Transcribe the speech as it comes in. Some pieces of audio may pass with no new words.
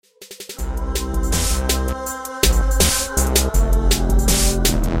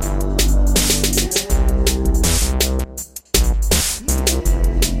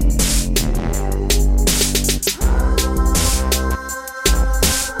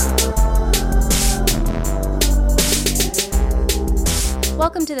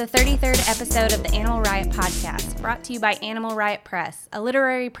Welcome to the 33rd episode of the Animal Riot Podcast, brought to you by Animal Riot Press, a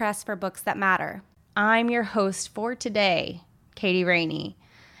literary press for books that matter. I'm your host for today, Katie Rainey,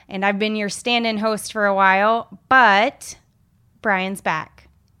 and I've been your stand-in host for a while, but Brian's back.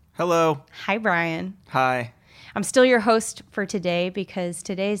 Hello. Hi, Brian. Hi. I'm still your host for today because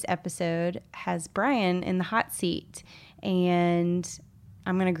today's episode has Brian in the hot seat, and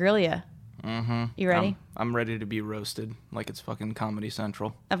I'm going to grill you. Mm-hmm. You ready? I'm ready to be roasted like it's fucking Comedy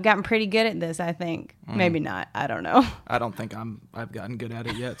Central. I've gotten pretty good at this, I think. Maybe not. I don't know. I don't think I've gotten good at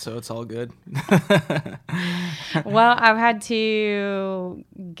it yet, so it's all good. Well, I've had to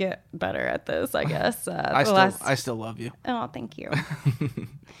get better at this, I guess. I still love you. Oh, thank you.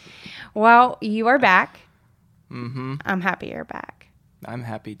 Well, you are back. Mm-hmm. I'm happy you're back. I'm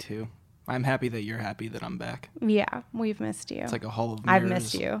happy too. I'm happy that you're happy that I'm back. Yeah, we've missed you. It's like a hall of mirrors. I've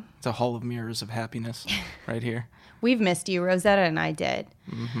missed you. It's a hall of mirrors of happiness right here. We've missed you. Rosetta and I did.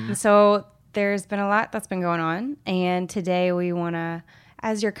 Mm-hmm. So there's been a lot that's been going on. And today we want to,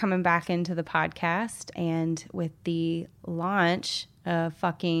 as you're coming back into the podcast and with the launch of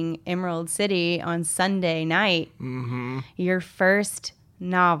fucking Emerald City on Sunday night, your first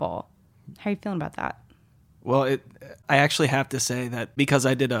novel. How are you feeling about that? Well, I actually have to say that because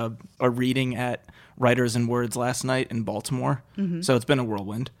I did a reading at Writers and Words last night in Baltimore, so it's been a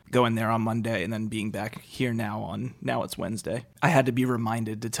whirlwind. Going there on Monday and then being back here now it's Wednesday. I had to be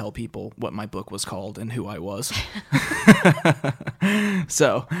reminded to tell people what my book was called and who I was.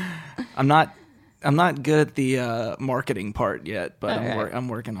 So I'm not good at the marketing part yet, but I'm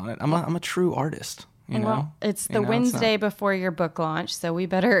working on it. I'm a true artist. You know? Well, it's the Wednesday before your book launch, so we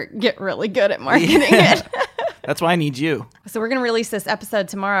better get really good at marketing it. That's why I need you. So we're going to release this episode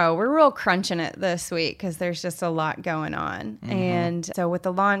tomorrow. We're real crunching it this week because there's just a lot going on. And so with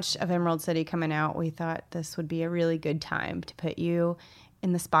the launch of Emerald City coming out, we thought this would be a really good time to put you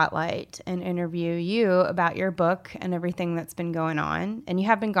in the spotlight and interview you about your book and everything that's been going on. And you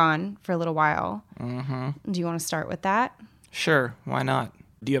have been gone for a little while. Do you want to start with that? Sure. Why not?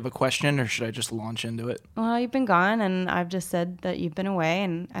 Do you have a question or should I just launch into it? Well, you've been gone and I've just said that you've been away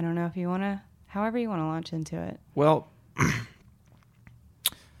and I don't know if you want to, however you want to launch into it. Well,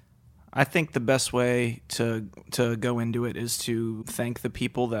 I think the best way to go into it is to thank the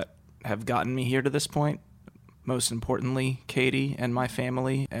people that have gotten me here to this point. Most importantly, Katie and my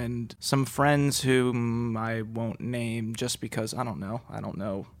family and some friends whom I won't name just because I don't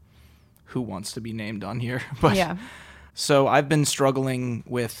know who wants to be named on here. But yeah. So I've been struggling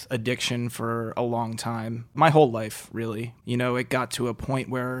with addiction for a long time, my whole life, really. You know, it got to a point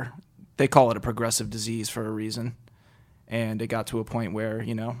where they call it a progressive disease for a reason. And it got to a point where,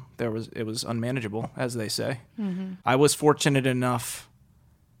 you know, it was unmanageable, as they say. I was fortunate enough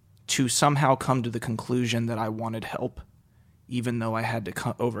to somehow come to the conclusion that I wanted help, even though I had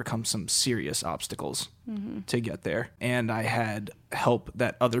to overcome some serious obstacles to get there. And I had help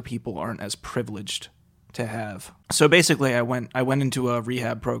that other people aren't as privileged to have. So basically I went into a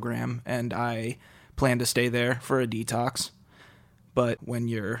rehab program and I planned to stay there for a detox. But when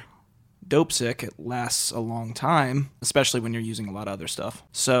you're dope sick, it lasts a long time, especially when you're using a lot of other stuff.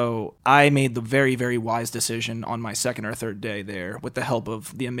 So I made the very, very wise decision on my second or third day there with the help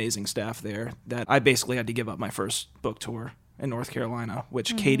of the amazing staff there that I basically had to give up my first book tour in North Carolina,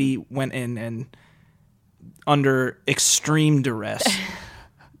 which Katie went in and under extreme duress,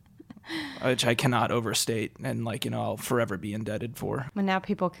 which I cannot overstate and I'll forever be indebted for. And now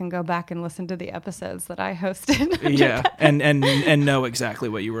people can go back and listen to the episodes that I hosted. Yeah, and know exactly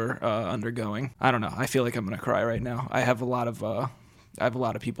what you were undergoing. I don't know. I feel like I'm going to cry right now. I have a lot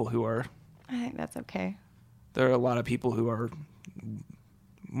of people who are... I think that's okay. There are a lot of people who are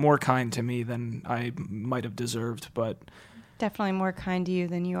more kind to me than I might have deserved, but... Definitely more kind to you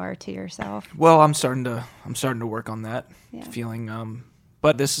than you are to yourself. Well, I'm starting to work on that. Yeah. Feeling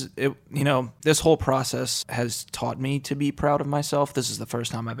but this whole process has taught me to be proud of myself. This is the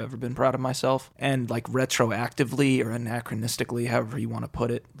first time I've ever been proud of myself. And retroactively or anachronistically, however you want to put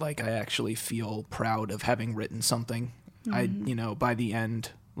it, I actually feel proud of having written something. By the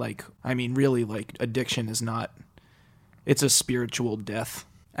end, really, addiction is not, it's a spiritual death.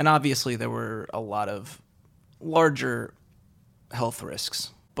 And obviously there were a lot of larger health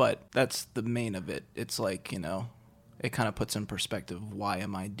risks, but that's the main of it. It's it kind of puts in perspective, why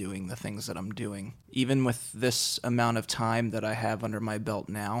am I doing the things that I'm doing? Even with this amount of time that I have under my belt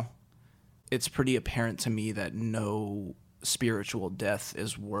now, it's pretty apparent to me that no spiritual death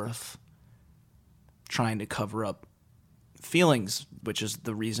is worth trying to cover up feelings, which is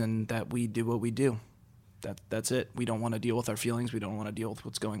the reason that we do what we do. that's it. We don't want to deal with our feelings. We don't want to deal with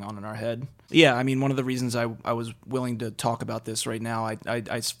what's going on in our head. Yeah, I mean, one of the reasons I was willing to talk about this right now,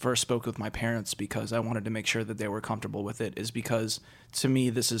 I first spoke with my parents because I wanted to make sure that they were comfortable with it, is because to me,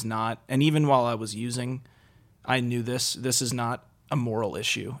 this is not, and even while I was using, I knew this is not a moral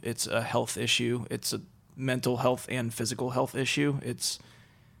issue. It's a health issue. It's a mental health and physical health issue. It's,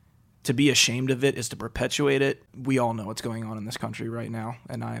 to be ashamed of it is to perpetuate it. We all know what's going on in this country right now,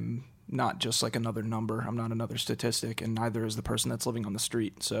 and I'm not just like another number. I'm not another statistic, and neither is the person that's living on the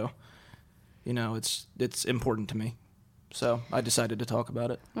street. So, it's important to me. So I decided to talk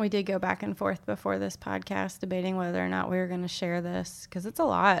about it. We did go back and forth before this podcast debating whether or not we were going to share this, because it's a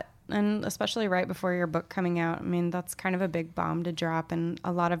lot. And especially right before your book coming out. I mean, that's kind of a big bomb to drop, and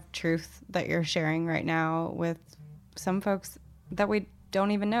a lot of truth that you're sharing right now with some folks that we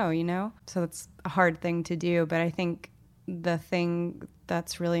don't even know, So it's a hard thing to do. But I think the thing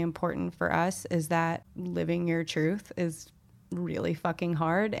that's really important for us is that living your truth is really fucking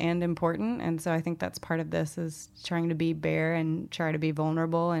hard and important. And so I think that's part of this, is trying to be bare and try to be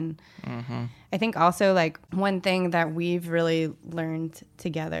vulnerable. And I think also, like, one thing that we've really learned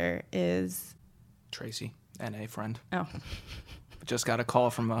together is Tracy, NA friend. Oh. Just got a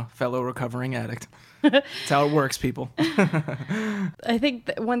call from a fellow recovering addict. That's how it works, people. I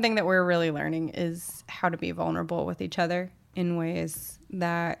think one thing that we're really learning is how to be vulnerable with each other in ways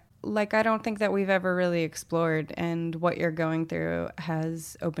that, like, I don't think that we've ever really explored. And what you're going through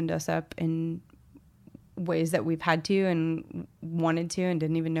has opened us up in ways that we've had to and wanted to and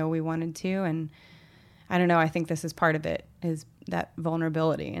didn't even know we wanted to. And I don't know, I think this is part of it, is that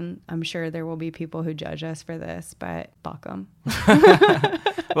vulnerability. And I'm sure there will be people who judge us for this, but fuck them.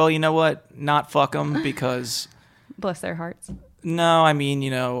 Well, you know what? Not fuck them, because... Bless their hearts. No, I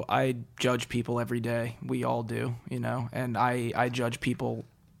mean, I judge people every day. We all do, and I judge people.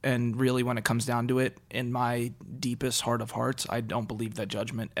 And really, when it comes down to it, in my deepest heart of hearts, I don't believe that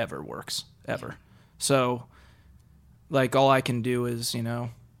judgment ever works, ever. So, like, all I can do is,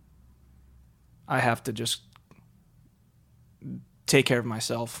 I have to just take care of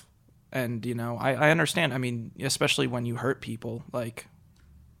myself. And, I understand. I mean, especially when you hurt people, like,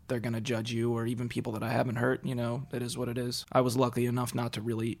 they're going to judge you, or even people that I haven't hurt, it is what it is. I was lucky enough not to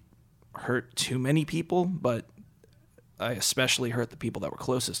really hurt too many people, but I especially hurt the people that were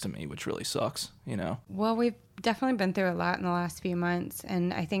closest to me, which really sucks, Well, we've definitely been through a lot in the last few months.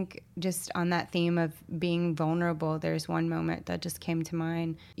 And I think just on that theme of being vulnerable, there's one moment that just came to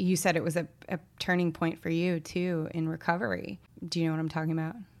mind. You said it was a turning point for you, too, in recovery. Do you know what I'm talking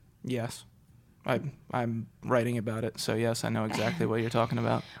about? Yes. I'm writing about it, so yes, I know exactly what you're talking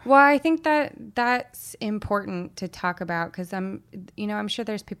about. Well, I think that's important to talk about, because I'm sure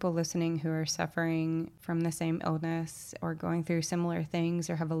there's people listening who are suffering from the same illness or going through similar things,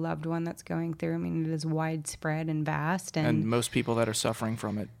 or have a loved one that's going through. I mean, it is widespread and vast, and most people that are suffering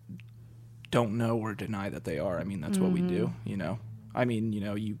from it don't know or deny that they are. I mean, that's what we do, I mean,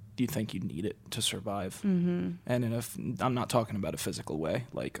 you think you need it to survive. And if I'm not talking about a physical way,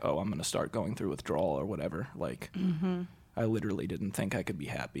 like, oh, I'm going to start going through withdrawal or whatever. Like, I literally didn't think I could be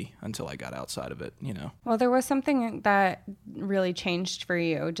happy until I got outside of it, Well, there was something that really changed for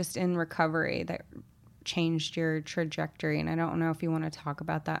you just in recovery that changed your trajectory, and I don't know if you want to talk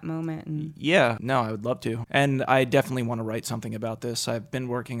about that moment. Yeah, no, I would love to. And I definitely want to write something about this. I've been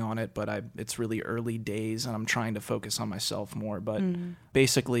working on it, but it's really early days, and I'm trying to focus on myself more. But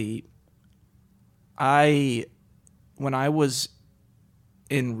basically, when I was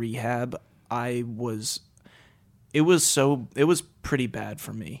in rehab, it was pretty bad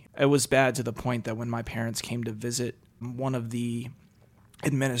for me. It was bad to the point that when my parents came to visit, one of the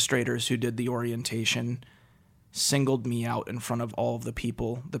administrators who did the orientation singled me out in front of all of the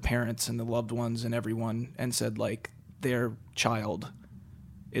people, the parents and the loved ones and everyone, and said, like, their child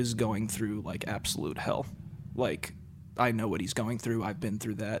is going through, like, absolute hell. Like, I know what he's going through. I've been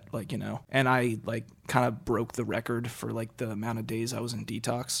through that, like, and I, like, kind of broke the record for, like, the amount of days I was in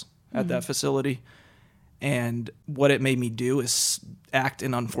detox at that facility. And what it made me do is act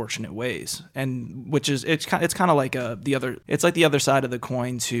in unfortunate ways, and which is it's kind of like the other side of the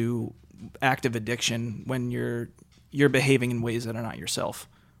coin to active addiction. When you're behaving in ways that are not yourself.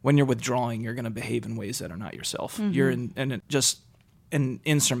 When you're withdrawing, you're going to behave in ways that are not yourself. You're in just an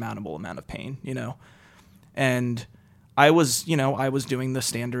insurmountable amount of pain, And I was doing the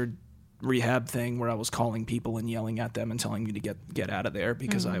standard rehab thing where I was calling people and yelling at them and telling me to get out of there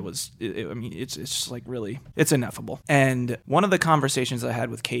because it's just like, really, it's ineffable. And one of the conversations I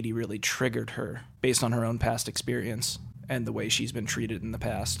had with Katie really triggered her based on her own past experience and the way she's been treated in the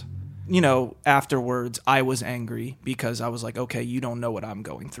past. afterwards I was angry because I was like, okay, you don't know what I'm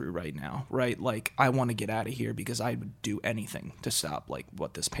going through right now, right? Like, I want to get out of here because I would do anything to stop, like,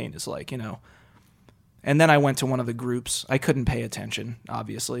 what this pain is like, And then I went to one of the groups. I couldn't pay attention,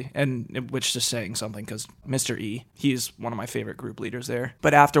 obviously, which is saying something because Mr. E, he's one of my favorite group leaders there.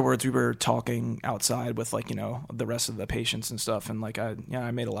 But afterwards, we were talking outside with, like, the rest of the patients and stuff. And, like, I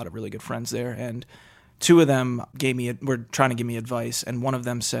made a lot of really good friends there. And two of them were trying to give me advice. And one of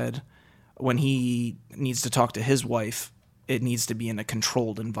them said when he needs to talk to his wife, it needs to be in a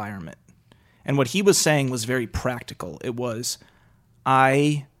controlled environment. And what he was saying was very practical. It was,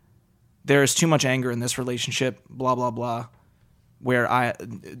 there is too much anger in this relationship, blah, blah, blah, where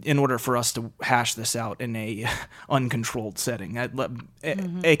in order for us to hash this out in a uncontrolled setting,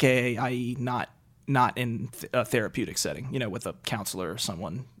 aka, i.e. not in a therapeutic setting, with a counselor or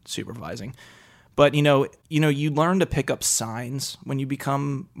someone supervising. But, you learn to pick up signs when you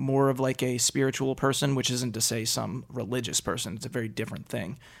become more of like a spiritual person, which isn't to say some religious person. It's a very different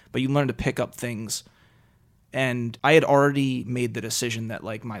thing. But you learn to pick up things. And I had already made the decision that,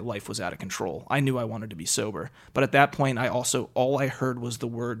 like, my life was out of control. I knew I wanted to be sober. But at that point, all I heard was the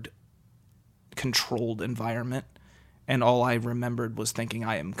word controlled environment. And all I remembered was thinking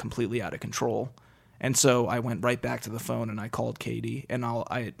I am completely out of control. And so I went right back to the phone and I called Katie. And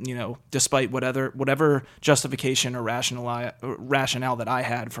despite whatever justification or rationale that I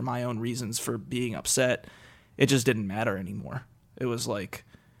had for my own reasons for being upset, it just didn't matter anymore. It was like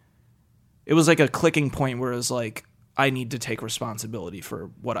a clicking point where it was like, I need to take responsibility for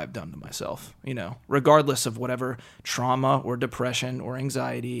what I've done to myself, regardless of whatever trauma or depression or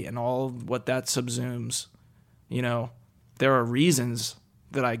anxiety and all what that subsumes. There are reasons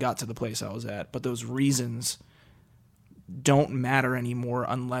that I got to the place I was at, but those reasons don't matter anymore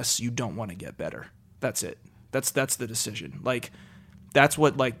unless you don't want to get better. That's it. That's the decision. Like, that's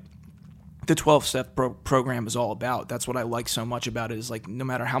what, like, the 12-step program is all about. That's what I like so much about it, is like, no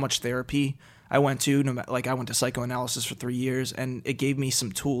matter how much therapy I went to, I went to psychoanalysis for 3 years and it gave me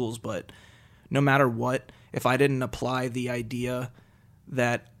some tools, but no matter what, if I didn't apply the idea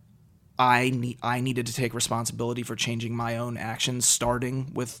that I needed to take responsibility for changing my own actions,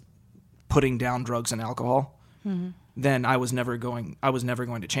 starting with putting down drugs and alcohol, then I was never going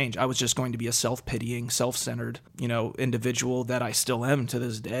to change. I was just going to be a self-pitying, self-centered, individual that I still am to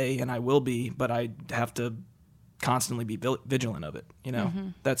this day, and I will be, but I have to constantly be vigilant of it,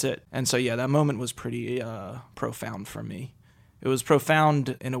 That's it. And so, yeah, that moment was pretty profound for me. It was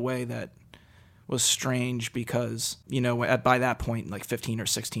profound in a way that was strange because, by that point, like 15 or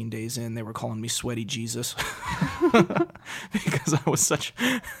 16 days in, they were calling me Sweaty Jesus because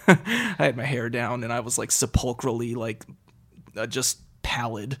I had my hair down and I was like sepulchrally, like, just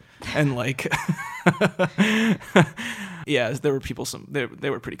pallid and like, yeah, there were people, they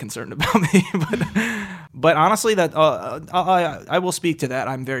were pretty concerned about me, but honestly, that I will speak to that.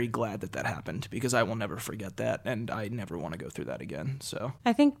 I'm very glad that happened because I will never forget that, and I never want to go through that again. So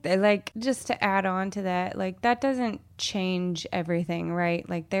I think, like, just to add on to that, like, that doesn't change everything, right?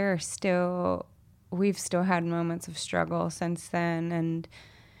 Like, we've still had moments of struggle since then, and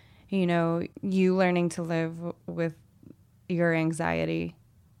you learning to live with your anxiety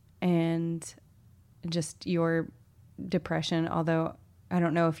and just your depression, although I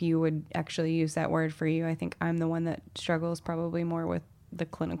don't know if you would actually use that word for you. I think I'm the one that struggles probably more with the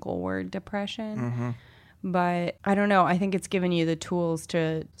clinical word depression. But I don't know. I think it's given you the tools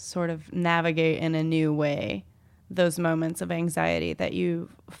to sort of navigate in a new way those moments of anxiety that you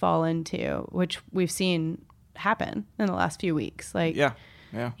fall into, which we've seen happen in the last few weeks. Like, yeah.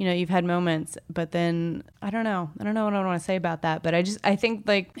 You've had moments, but then I don't know what I want to say about that. But I think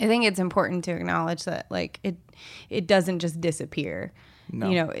it's important to acknowledge that, like, it doesn't just disappear.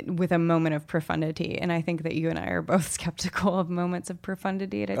 No. With a moment of profundity. And I think that you and I are both skeptical of moments of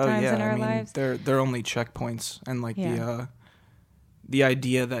profundity at times in our lives. They're only checkpoints, and like the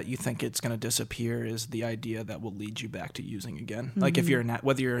idea that you think it's going to disappear is the idea that will lead you back to using again. Like, if you're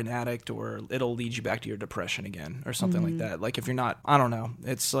whether you're an addict, or it'll lead you back to your depression again or something like that. Like, if you're not, I don't know.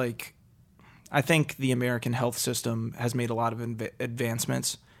 It's like, I think the American health system has made a lot of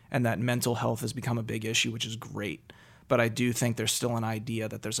advancements, and that mental health has become a big issue, which is great. But I do think there's still an idea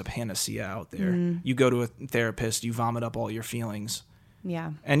that there's a panacea out there. You go to a therapist, you vomit up all your feelings.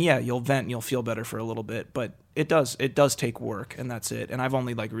 Yeah. And yeah, you'll vent and you'll feel better for a little bit, but it does take work, and that's it. And I've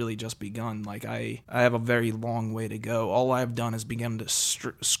only like really just begun. Like, I have a very long way to go. All I've done is begun to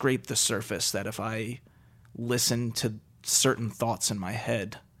scrape the surface, that if I listen to certain thoughts in my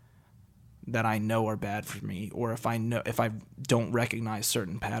head that I know are bad for me, or if I don't recognize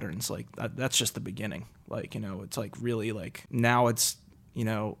certain patterns, like that's just the beginning. Like, it's like really, like, now it's you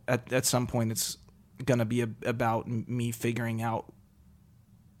know, at some point it's going to be about me figuring out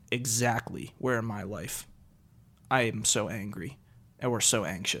exactly where in my life I am so angry or so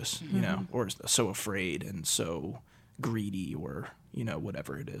anxious, you know, or so afraid and so greedy or, you know,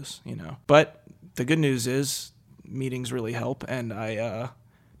 whatever it is, you know. But the good news is meetings really help. And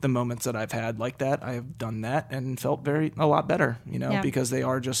the moments that I've had like that, I have done that and felt a lot better, you know, because they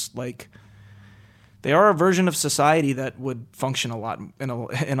are just like, they are a version of society that would function a lot in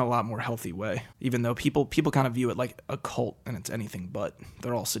a lot more healthy way, even though people kind of view it like a cult and it's anything but.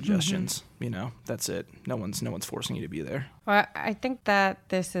 They're all suggestions, you know, that's it. No one's forcing you to be there. Well, I think that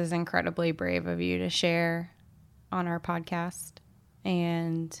this is incredibly brave of you to share on our podcast.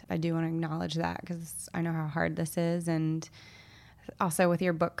 And I do want to acknowledge that because I know how hard this is. And also with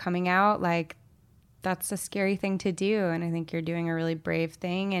your book coming out, like that's a scary thing to do. And I think you're doing a really brave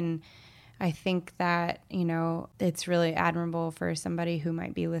thing. And I think that, you know, it's really admirable for somebody who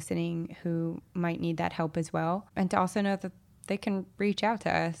might be listening who might need that help as well. And to also know that they can reach out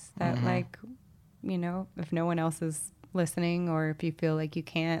to us, that like, you know, if no one else is listening or if you feel like you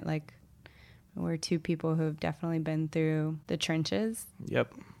can't, like we're two people who have definitely been through the trenches.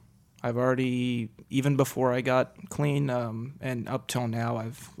 Yep. I've already, even before I got clean, and up till now,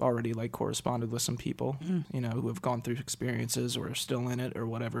 I've already like corresponded with some people, you know, who have gone through experiences or are still in it or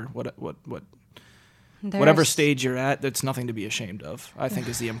whatever, whatever stage you're at. That's nothing to be ashamed of, I think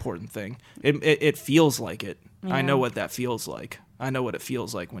is the important thing. It feels like it. Yeah. I know what that feels like. I know what it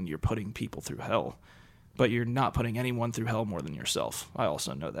feels like when you're putting people through hell, but you're not putting anyone through hell more than yourself. I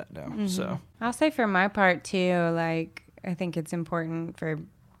also know that now. So I'll say for my part too, like, I think it's important for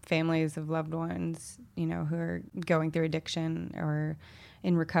families of loved ones, you know, who are going through addiction or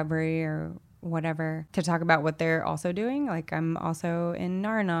in recovery or whatever, to talk about what they're also doing. Like I'm also in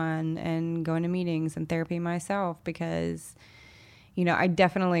Nar-Anon and going to meetings and therapy myself because, you know, I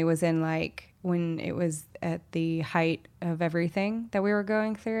definitely was in like when it was at the height of everything that we were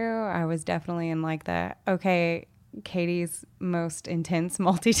going through, I was definitely in like that, okay, Katie's most intense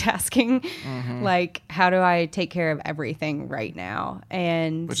multitasking. Like, how do I take care of everything right now?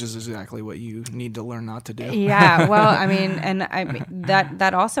 And which is exactly what you need to learn not to do. Yeah. Well, I mean, and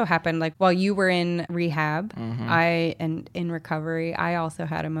that also happened. Like while you were in rehab, and in recovery, I also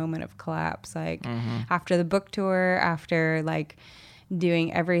had a moment of collapse. Like after the book tour, after like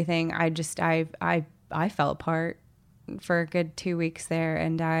doing everything, I fell apart for a good 2 weeks there,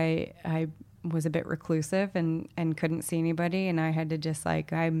 and I was a bit reclusive and couldn't see anybody. And I had to just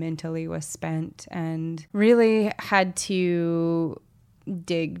like, I mentally was spent and really had to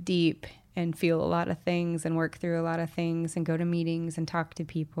dig deep and feel a lot of things and work through a lot of things and go to meetings and talk to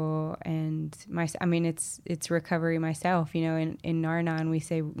people. And it's recovery myself, you know, in Nar-Anon, we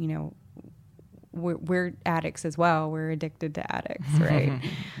say, you know, we're addicts as well. We're addicted to addicts, right?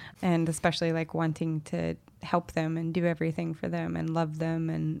 And especially like wanting to help them and do everything for them and love them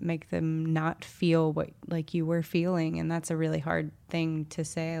and make them not feel what like you were feeling. And that's a really hard thing to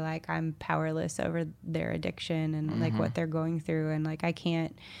say, like I'm powerless over their addiction and like what they're going through, and like I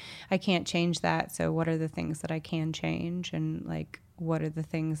can't change that. So what are the things that I can change, and like what are the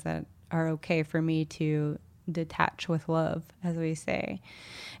things that are okay for me to detach with love, as we say.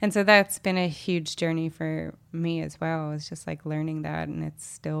 And so that's been a huge journey for me as well. It's just like learning that, and it's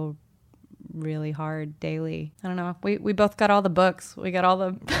still really hard daily. I don't know. We both got all the books. We got all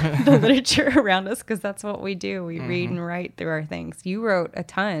the literature around us because that's what we do. We read and write through our things. You wrote a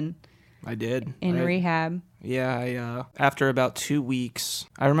ton. I did. In rehab. Yeah, after about 2 weeks,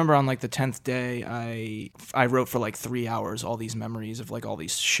 I remember on like the 10th day, I wrote for like 3 hours all these memories of like all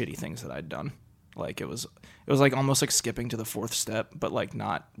these shitty things that I'd done. Like it was like almost like skipping to the fourth step, but like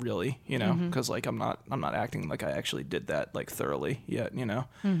not really, you know, because like I'm not acting like I actually did that like thoroughly yet, you know.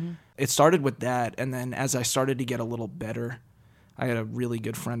 It started with that, and then as I started to get a little better, I had a really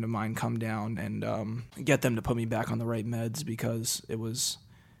good friend of mine come down and get them to put me back on the right meds because it was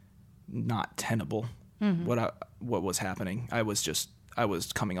not tenable what was happening. I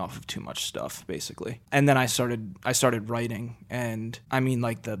was coming off of too much stuff, basically. And then I started writing, and I mean,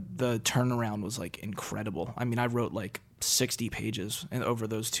 like the turnaround was like incredible. I mean, I wrote like 60 pages over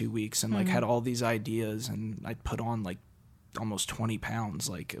those 2 weeks, and like had all these ideas, and I put on like almost 20 pounds.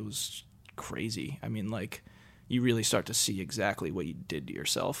 Like it was crazy. I mean, like you really start to see exactly what you did to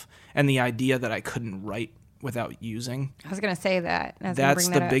yourself, and the idea that I couldn't write without using. I was going to say that. That's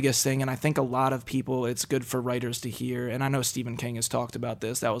the biggest thing. And I think a lot of people, it's good for writers to hear. And I know Stephen King has talked about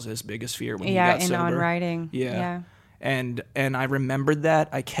this. That was his biggest fear when he got sober. Yeah, on writing. Yeah. And I remembered that.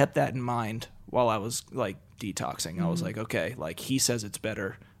 I kept that in mind while I was like detoxing. I was like, okay, like he says it's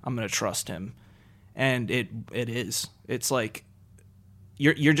better. I'm going to trust him. And it is. It's like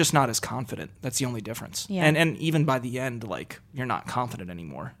you're just not as confident. That's the only difference. Yeah. And even by the end, like, you're not confident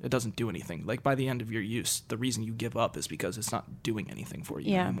anymore. It doesn't do anything. Like, by the end of your use, the reason you give up is because it's not doing anything for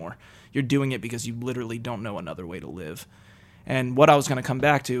you anymore. You're doing it because you literally don't know another way to live. And what I was going to come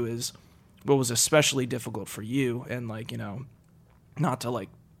back to is what was especially difficult for you, and, like, you know, not to, like,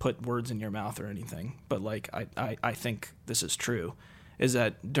 put words in your mouth or anything, but, like, I think this is true, is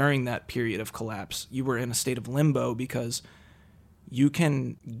that during that period of collapse, you were in a state of limbo because you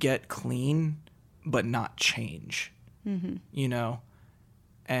can get clean but not change, you know?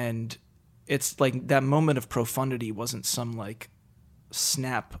 And it's like that moment of profundity wasn't some, like,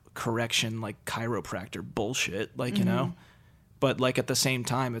 snap correction, like, chiropractor bullshit, like, you know? But, like, at the same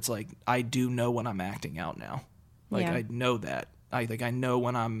time, it's like, I do know when I'm acting out now. Like, I know that. I know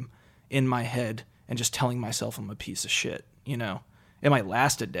when I'm in my head and just telling myself I'm a piece of shit, you know? It might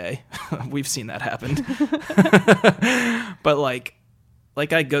last a day. We've seen that happen. But,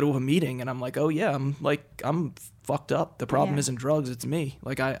 like I go to a meeting and I'm like, oh yeah, I'm fucked up. The problem isn't drugs, it's me.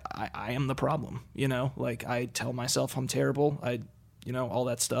 Like, I am the problem, you know? Like, I tell myself I'm terrible. You know, all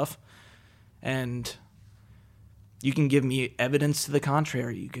that stuff. And you can give me evidence to the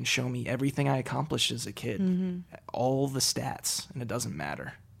contrary. You can show me everything I accomplished as a kid, all the stats, and it doesn't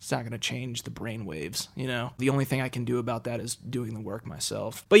matter. It's not going to change the brain waves, you know? The only thing I can do about that is doing the work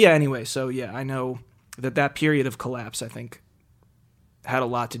myself. But yeah, anyway, so yeah, I know that period of collapse, I think, had a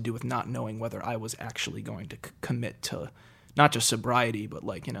lot to do with not knowing whether I was actually going to commit to not just sobriety, but,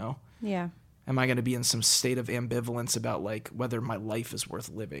 like, you know, am I going to be in some state of ambivalence about, like, whether my life is worth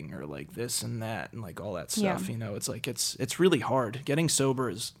living, or, like, this and that and, like, all that stuff, you know? It's like, it's really hard. Getting sober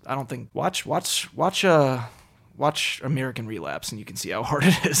is, I don't think, watch American Relapse and you can see how hard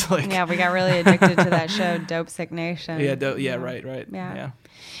it is. Like, yeah, we got really addicted to that show, Dope Sick Nation. Yeah, right.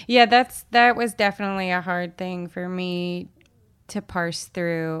 Yeah, that was definitely a hard thing for me to parse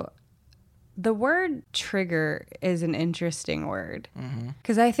through. The word trigger is an interesting word,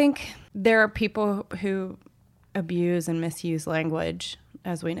 because I think there are people who abuse and misuse language,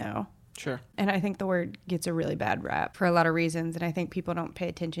 as we know. Sure. And I think the word gets a really bad rap for a lot of reasons, and I think people don't pay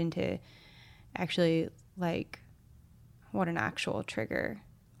attention to actually, like, what an actual trigger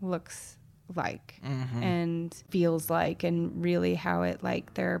looks like and feels like, and really how it,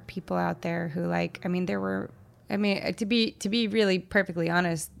 like, there are people out there who, like, to be really perfectly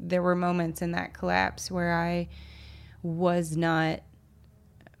honest, there were moments in that collapse where I was not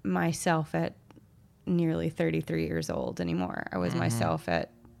myself at nearly 33 years old anymore. I was myself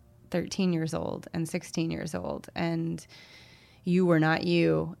at 13 years old and 16 years old, and you were not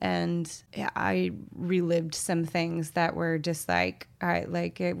you. And I relived some things that were just like,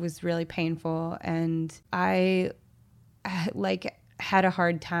 it was really painful. And I, like, had a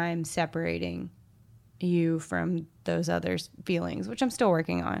hard time separating you from those other feelings, which I'm still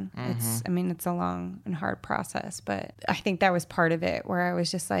working on. It's a long and hard process, but I think that was part of it, where I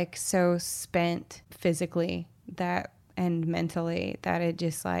was just, like, so spent physically and mentally that it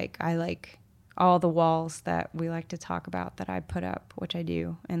just, like, I, like, all the walls that we like to talk about that I put up, which I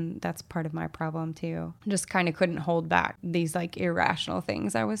do, and that's part of my problem too. Just kind of couldn't hold back these, like, irrational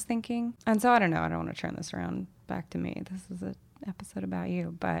things I was thinking. And so I don't know, I don't want to turn this around back to me. This is an episode about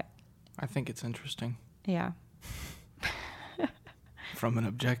you, but I think it's interesting. Yeah. From an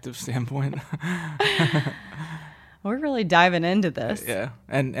objective standpoint. We're really diving into this. Yeah.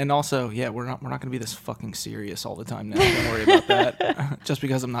 And also, yeah, we're not going to be this fucking serious all the time now. Don't worry about that. Just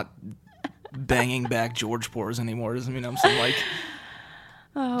because I'm not banging back George pours anymore doesn't mean I'm some, like,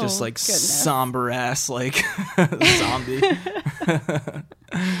 just, like, somber ass, like, zombie.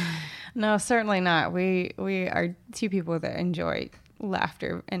 No, certainly not. We are two people that enjoy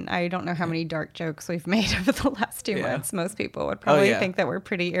laughter, and I don't know how many dark jokes we've made over the last 2 months. Most people would probably think that we're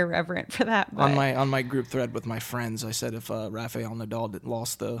pretty irreverent for that. But. On my group thread with my friends, I said if Rafael Nadal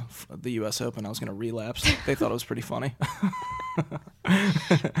lost the U.S. Open, I was going to relapse. They thought it was pretty funny.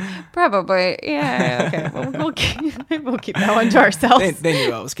 Probably, yeah. Okay, well, we'll keep that one to ourselves. They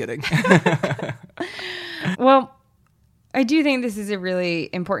knew I was kidding. Well, I do think this is a really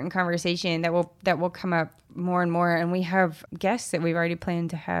important conversation that will come up more and more, and we have guests that we've already planned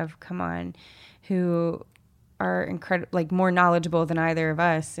to have come on who are more knowledgeable than either of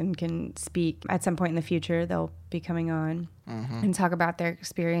us and can speak at some point in the future. They'll be coming on and talk about their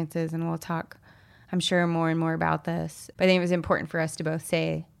experiences, and we'll talk, I'm sure, more and more about this. But I think it was important for us to both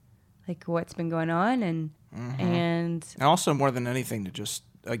say, like, what's been going on, and also, more than anything, to just,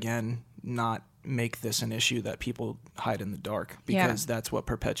 again, not make this an issue that people hide in the dark, because that's what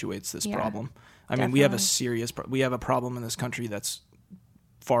perpetuates this problem. I mean, we have a problem in this country that's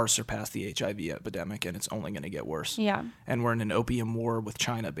far surpassed the HIV epidemic, and it's only going to get worse. Yeah. And we're in an opium war with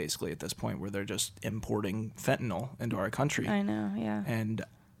China, basically, at this point, where they're just importing fentanyl into our country. I know, yeah. And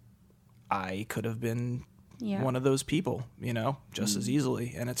I could have been Yeah. one of those people, just as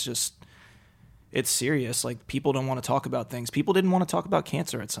easily. And it's serious. Like, people don't want to talk about things. People didn't want to talk about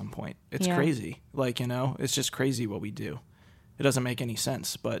cancer at some point. It's crazy. Like, it's just crazy what we do. It doesn't make any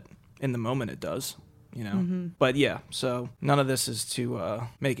sense, but in the moment it does. But yeah, so none of this is to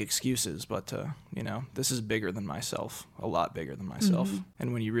make excuses, but this is bigger than myself, a lot bigger than myself.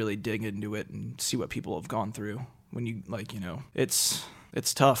 And when you really dig into it and see what people have gone through, when you it's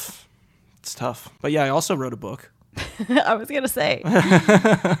tough. It's tough. But yeah, I also wrote a book. I was going to say.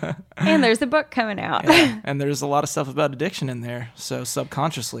 And there's a book coming out. Yeah, and there's a lot of stuff about addiction in there. So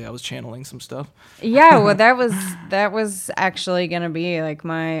subconsciously I was channeling some stuff. Yeah, well, that was actually going to be like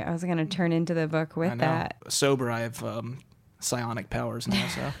I was going to turn into the book with that. Sober, I have psionic powers now,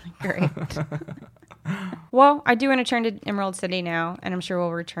 so. Great. Well, I do want to turn to Emerald City now, and I'm sure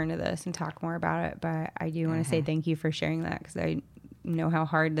we'll return to this and talk more about it, but I do want to say thank you for sharing that, because I know how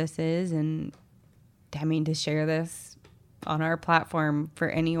hard this is, and to share this on our platform for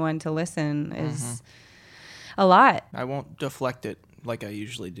anyone to listen is a lot. I won't deflect it like I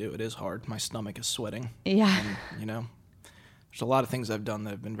usually do. It is hard. My stomach is sweating. Yeah. And, there's a lot of things I've done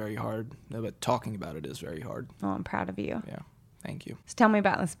that have been very hard, but talking about it is very hard. Oh, I'm proud of you. Yeah. Thank you. So tell me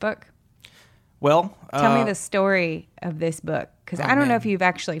about this book. Well, tell me the story of this book, because I don't know if you've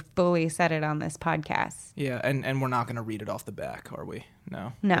actually fully said it on this podcast. Yeah, and we're not going to read it off the back, are we?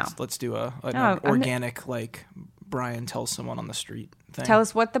 No. Let's do an organic, like Brian tells someone on the street thing. Tell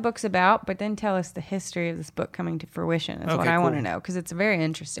us what the book's about, but then tell us the history of this book coming to fruition is what I want to know, because it's a very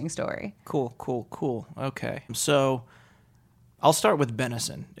interesting story. Cool. Okay. So I'll start with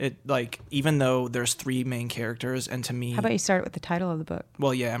Benison. Even though there's 3 main characters, and to me... How about you start with the title of the book?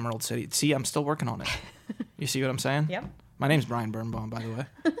 Well, yeah, Emerald City. See, I'm still working on it. You see what I'm saying? Yep. My name's Brian Birnbaum, by the way.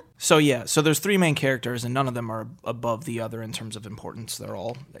 So there's 3 main characters, and none of them are above the other in terms of importance. They're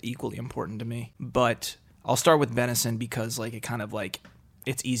all equally important to me. But I'll start with Benison because,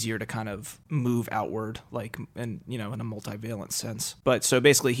 it's easier to kind of move outward, in a multivalent sense. But so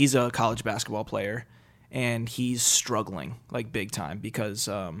basically, he's a college basketball player. And he's struggling, big time, because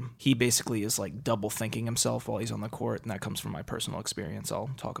he basically is, double thinking himself while he's on the court, and that comes from my personal experience.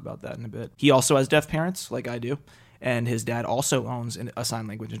 I'll talk about that in a bit. He also has deaf parents, like I do, and his dad also owns a sign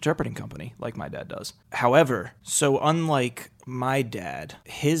language interpreting company, like my dad does. However, so unlike my dad,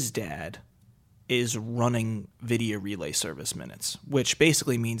 his dad is running video relay service minutes, which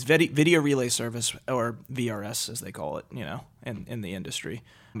basically means video relay service, or VRS as they call it, in the industry,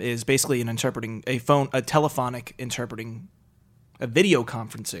 is basically a telephonic interpreting, a video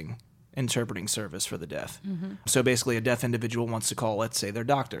conferencing interpreting service for the deaf. Mm-hmm. So basically a deaf individual wants to call, let's say, their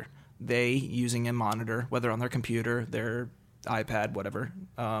doctor. They, using a monitor, whether on their computer, their iPad, whatever,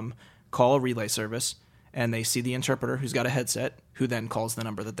 call a relay service, and they see the interpreter who's got a headset, who then calls the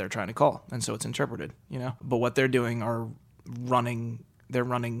number that they're trying to call. And so it's interpreted, But what they're doing are running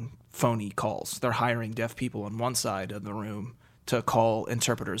phony calls. They're hiring deaf people on one side of the room to call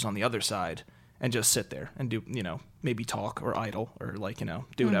interpreters on the other side and just sit there and do, maybe talk or idle or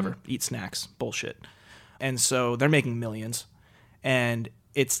do whatever, eat snacks, bullshit. And so they're making millions, and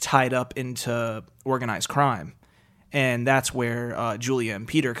it's tied up into organized crime. And that's where Julia and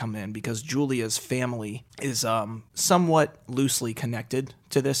Peter come in, because Julia's family is somewhat loosely connected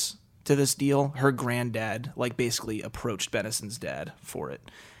to this deal. Her granddad basically approached Benison's dad for it.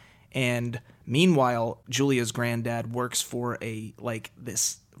 And meanwhile, Julia's granddad works for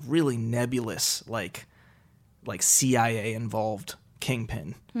this really nebulous CIA involved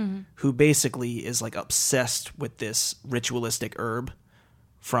kingpin, who basically is obsessed with this ritualistic herb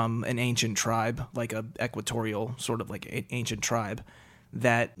from an ancient tribe, a equatorial sort of ancient tribe,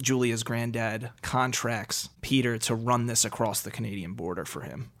 that Julia's granddad contracts Peter to run this across the Canadian border for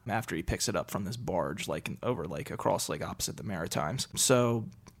him after he picks it up from this barge, across opposite the Maritimes. So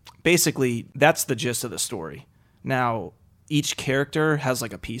basically, that's the gist of the story. Now, each character has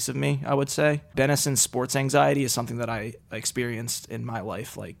a piece of me, I would say. Benison's sports anxiety is something that I experienced in my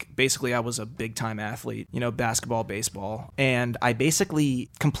life. Basically, I was a big-time athlete, basketball, baseball, and I basically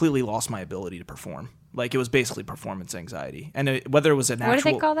completely lost my ability to perform. It was basically performance anxiety. And whether it was an actual... What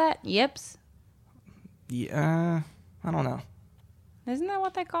do they call that? Yips? Yeah, I don't know. Isn't that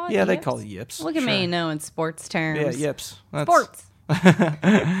what they call it? Yeah, yips? They call it yips. Look at me knowing sports terms. Yeah, yips. Sports.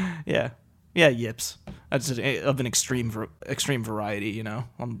 Yeah, yips. That's of an extreme variety, you know.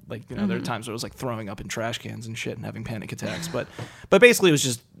 Like, you know, there are times where I was like throwing up in trash cans and shit and having panic attacks. But basically it was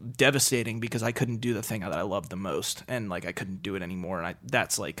just devastating because I couldn't do the thing that I loved the most, and like I couldn't do it anymore. And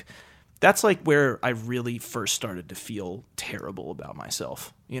that's like where I really first started to feel terrible about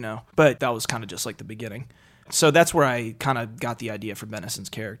myself, you know. But that was kind of just like the beginning. So that's where I kind of got the idea for Benison's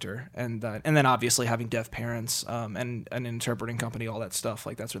character, and then obviously having deaf parents, and an interpreting company, all that stuff,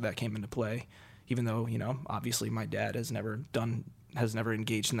 like that's where that came into play. Even though, you know, obviously my dad has never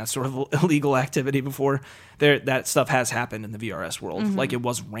engaged in that sort of illegal activity before. That stuff has happened in the VRS world. Like it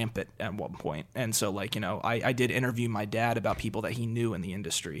was rampant at one point. And so like, you know, I did interview my dad about people that he knew in the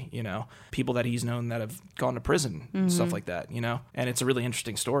industry, you know, people that he's known that have gone to prison, stuff like that, you know, and it's a really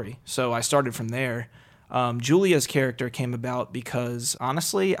interesting story. So I started from there. Julia's character came about because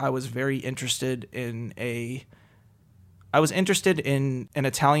honestly, I was very interested in an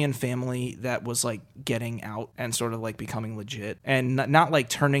Italian family that was like getting out and sort of like becoming legit, and not like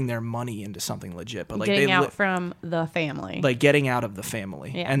turning their money into something legit, but like getting out from the family, like getting out of the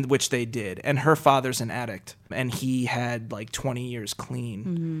family, yeah. And which they did. And her father's an addict, and he had like 20 years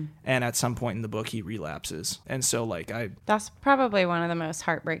clean, and at some point in the book he relapses. And so like that's probably one of the most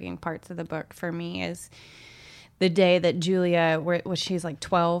heartbreaking parts of the book for me is the day that Julia, she's like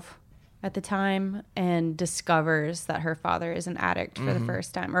 12 at the time, and discovers that her father is an addict for the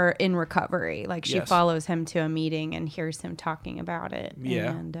first time, or in recovery. Like she follows him to a meeting and hears him talking about it.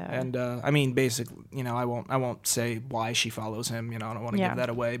 Yeah, and I mean, basically, you know, I won't say why she follows him. You know, I don't want to give that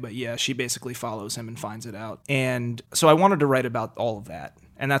away, but yeah, she basically follows him and finds it out. And so I wanted to write about all of that,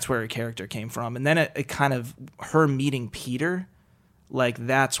 and that's where her character came from. And then it kind of, her meeting Peter, like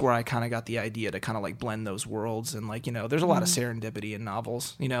that's where I kind of got the idea to kind of like blend those worlds. And like, you know, there's a lot of serendipity in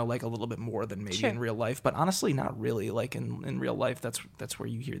novels, you know, like a little bit more than maybe in real life, but honestly not really. Like in real life, that's where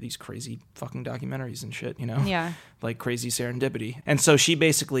you hear these crazy fucking documentaries and shit, you know? Yeah. Like crazy serendipity. And so she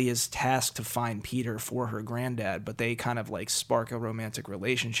basically is tasked to find Peter for her granddad, but they kind of like spark a romantic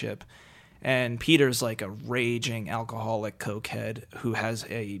relationship. And Peter's like a raging alcoholic cokehead who has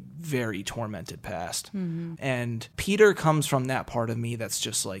a very tormented past. And Peter comes from that part of me that's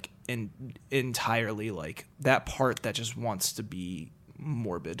just like entirely like that part that just wants to be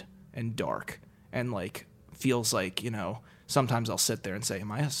morbid and dark and like feels like, you know, sometimes I'll sit there and say,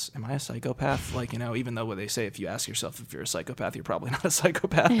 am I a psychopath? Like, you know, even though what they say, if you ask yourself if you're a psychopath, you're probably not a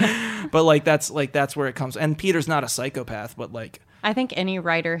psychopath. But like that's where it comes. And Peter's not a psychopath, but like, I think any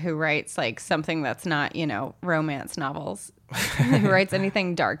writer who writes like something that's not, you know, romance novels, who writes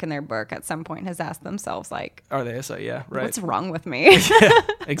anything dark in their book at some point has asked themselves like, are they yeah, right. What's wrong with me? Yeah,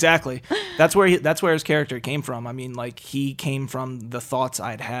 exactly. That's where his character came from. I mean, like he came from the thoughts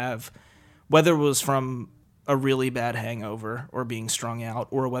I'd have, whether it was from a really bad hangover or being strung out,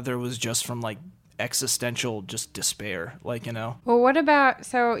 or whether it was just from like existential just despair, like, you know. Well, what about,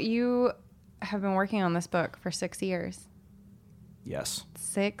 so you have been working on this book for 6 years. Yes.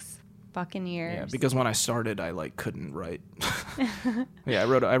 6 fucking years. Yeah, because when I started, I like couldn't write. Yeah,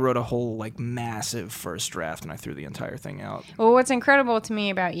 I wrote a whole like massive first draft, and I threw the entire thing out. Well, what's incredible to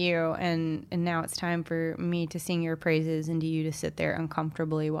me about you, and now it's time for me to sing your praises and to you to sit there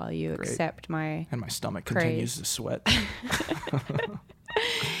uncomfortably while you accept my and my stomach praise. Continues to sweat.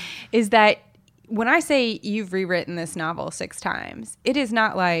 Is that when I say you've rewritten this novel 6 times, it is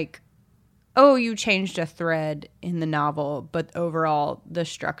not like, oh, you changed a thread in the novel, but overall the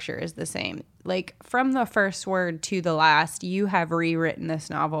structure is the same. Like from the first word to the last, you have rewritten this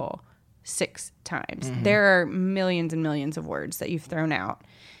novel 6 times. There are millions and millions of words that you've thrown out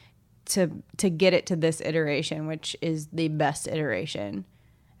to get it to this iteration, which is the best iteration.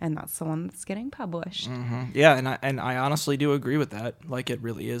 And that's the one that's getting published. Yeah, and I honestly do agree with that. Like, it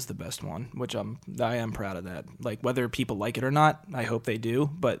really is the best one, which I am proud of that. Like, whether people like it or not, I hope they do.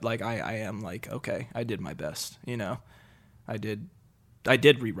 But like, I am like, okay, I did my best. You know, I did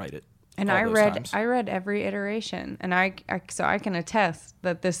rewrite it. And I read every iteration, and so I can attest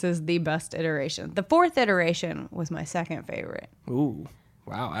that this is the best iteration. The 4th iteration was my second favorite. Ooh,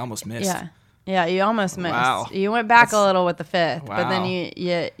 wow! I almost missed. Yeah, you almost missed. Wow. You went back a little with the 5th, but then you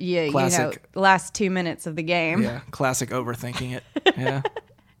know, the last 2 minutes of the game. Yeah, classic overthinking it. Yeah.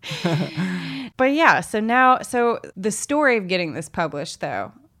 But yeah, so the story of getting this published,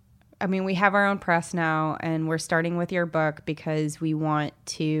 though, I mean, we have our own press now, and we're starting with your book because we want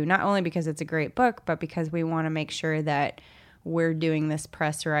to, not only because it's a great book, but because we want to make sure that we're doing this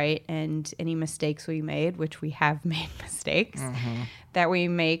press right, and any mistakes we made, which we have made mistakes, that we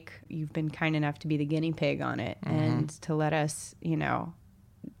make, you've been kind enough to be the guinea pig on it and to let us, you know,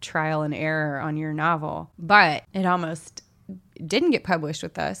 trial and error on your novel. But it almost didn't get published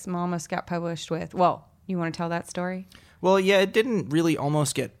with us. It almost got published with, well, You want to tell that story? Well, yeah, it didn't really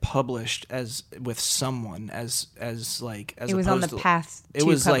almost get published as with someone as like as it was on the path. It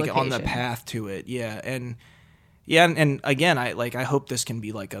was like on the path to it, yeah, and again, I hope this can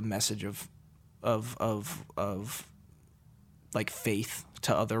be like a message of like faith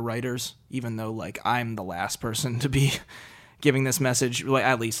to other writers, even though like I'm the last person to be giving this message. Like,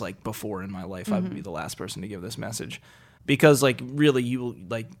 at least like before in my life, I would be the last person to give this message, because like really you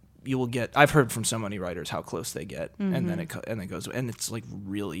will get. I've heard from so many writers how close they get, and then it goes, and it's like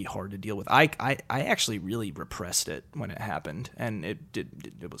really hard to deal with. I actually really repressed it when it happened, and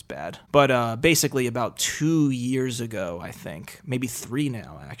it was bad. But basically, about 2 years ago, I think maybe 3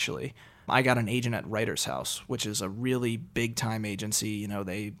 now actually, I got an agent at Writer's House, which is a really big time agency. You know,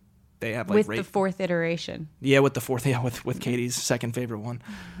 they have like with the 4th iteration. Yeah, with the 4th, yeah, with Katie's second favorite one.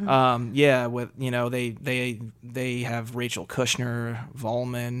 Yeah, with, you know, they have Rachel Kushner,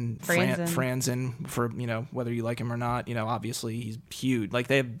 Volman, Franzen, for, you know, whether you like him or not, you know, obviously he's huge. Like,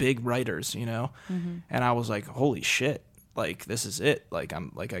 they have big writers, you know. And I was like, holy shit, like, this is it. Like,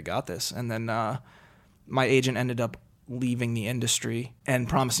 I got this. And then my agent ended up leaving the industry and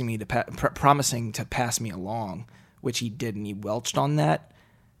promising to pass me along, which he did, and he welched on that.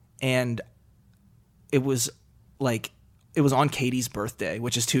 And it was on Katie's birthday,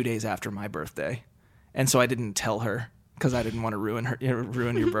 which is 2 days after my birthday. And so I didn't tell her because I didn't want to ruin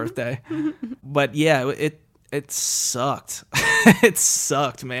your birthday. But yeah, it sucked. It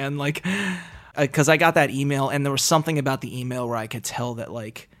sucked, man. Like, because I got that email, and there was something about the email where I could tell that,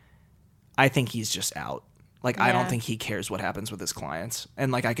 like, I think he's just out. Like, I don't think he cares what happens with his clients.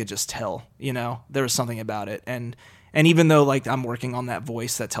 And, like, I could just tell, you know, there was something about it. And even though, like, I'm working on that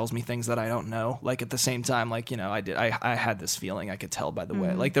voice that tells me things that I don't know, like, at the same time, like, you know, I had this feeling I could tell by the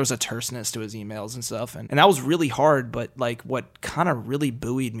way. Like, there was a terseness to his emails and stuff. And that was really hard, but, like, what kind of really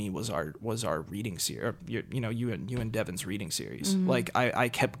buoyed me was our reading series, you know, you and Devin's reading series. Like, I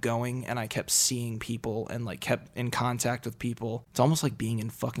kept going, and I kept seeing people, and, like, kept in contact with people. It's almost like being in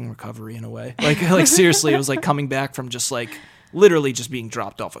fucking recovery in a way. Like seriously, it was like coming back from just, like, literally just being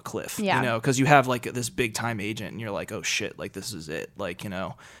dropped off a cliff, you know, because you have like this big time agent, and you're like, oh shit, like, this is it, like, you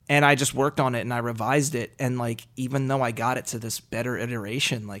know. And I just worked on it, and I revised it, and, like, even though I got it to this better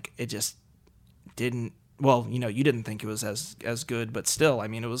iteration, like, it just didn't, well, you know, you didn't think it was as good, but still, I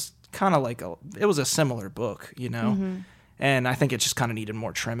mean, it was kind of like it was a similar book, you know. And I think it just kind of needed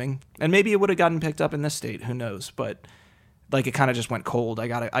more trimming, and maybe it would have gotten picked up in this state, who knows. But like, it kind of just went cold. I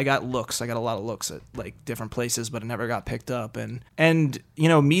got looks. I got a lot of looks at, like, different places, but it never got picked up. And you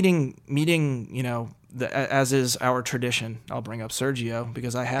know, meeting, you know, as is our tradition, I'll bring up Sergio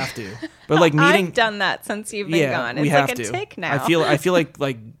because I have to. But like meeting, I've done that since you've been gone. It's like a tick now. I feel like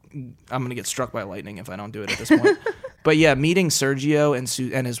I'm gonna get struck by lightning if I don't do it at this point. But yeah, meeting Sergio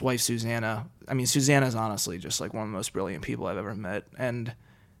and his wife Susanna. I mean, Susanna's honestly just like one of the most brilliant people I've ever met, and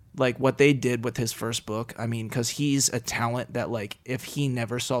like what they did with his first book, I mean, because he's a talent that, like, if he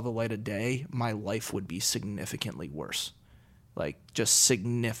never saw the light of day, my life would be significantly worse. Like, just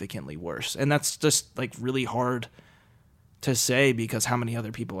significantly worse. And that's just, like, really hard to say, because how many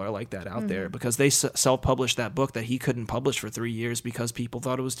other people are like that out there? Because they self-published that book that he couldn't publish for 3 years because people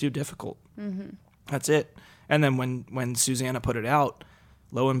thought it was too difficult. That's it. And then when Susanna put it out,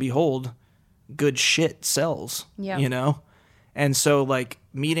 lo and behold, good shit sells, you know? And so, like,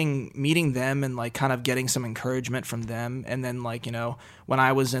 meeting them and, like, kind of getting some encouragement from them. And then, like, you know, when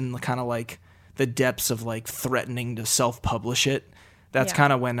I was in kind of, like, the depths of, like, threatening to self-publish it, that's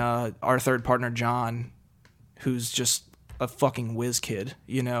kind of when our third partner, John, who's just a fucking whiz kid,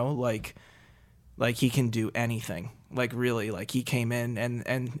 you know, like he can do anything. Like, really, like, he came in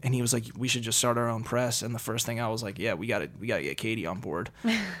and he was like, we should just start our own press. And the first thing I was like, yeah, we gotta get Katie on board.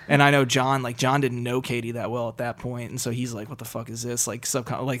 And I know John didn't know Katie that well at that point, and so he's like, what the fuck is this? Like,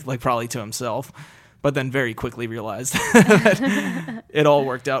 like probably to himself, but then very quickly realized that it all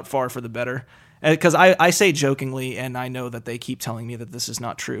worked out far for the better. Because I say jokingly, and I know that they keep telling me that this is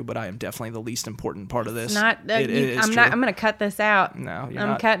not true, but I am definitely the least important part of this. I'm going to cut this out. No, you're I'm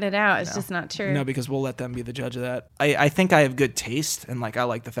not. cutting it out. It's just not true. No, because we'll let them be the judge of that. I think I have good taste, and, like, I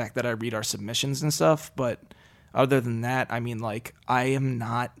like the fact that I read our submissions and stuff, but other than that, I mean, like, I am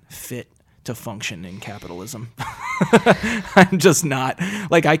not fit to function in capitalism. I'm just not.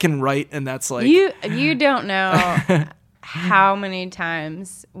 Like, I can write, and that's like... You don't know... how many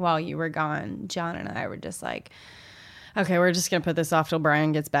times while you were gone, John and I were just like, okay, we're just going to put this off till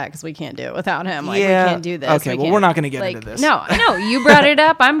Brian gets back because we can't do it without him. Like, Yeah. we can't do this. Okay, well, we're not going to get like, into this. No, you brought it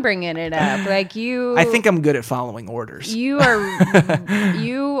up. I'm bringing it up. Like, you. I think I'm good at following orders. You are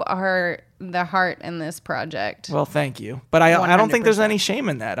the heart in this project. Well, thank you. But I don't think there's 100%. any shame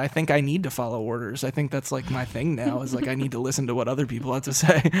in that. I think I need to follow orders. I think that's like my thing now is like I need to listen to what other people have to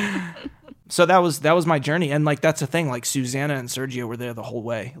say. So that was my journey. And like that's the thing, like Susanna and Sergio were there the whole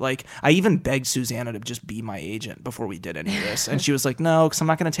way. Like I even begged Susanna to just be my agent before we did any of this. And she was like, no, because I'm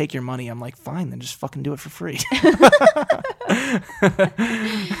not going to take your money. I'm like, fine, then just fucking do it for free.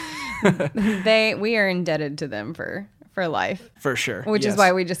 We are indebted to them for life. For sure. Which yes. is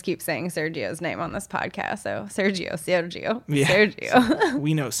why we just keep saying Sergio's name on this podcast. So Sergio. Yeah. Sergio.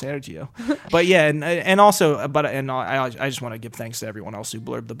 We know Sergio. But yeah, and also, I just want to give thanks to everyone else who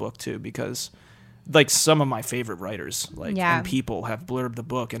blurbed the book too, because like some of my favorite writers and people have blurbed the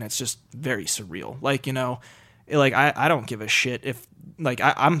book, and it's just very surreal. Like, you know, like I don't give a shit if like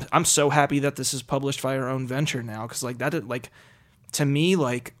I'm so happy that this is published by our own venture now, because like that like to me,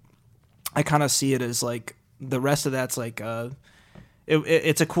 like I kind of see it as like the rest of that's like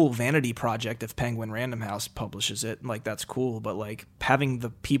it's a cool vanity project if Penguin Random House publishes it. Like that's cool, but like having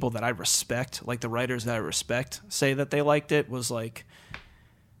the people that I respect, like the writers that I respect, say that they liked it was like,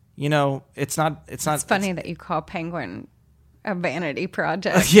 you know, it's not. It's funny that you call Penguin a vanity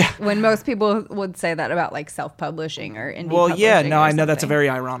project. Yeah. When most people would say that about like self-publishing or indie Well, publishing. yeah, no, or I know that's a something. very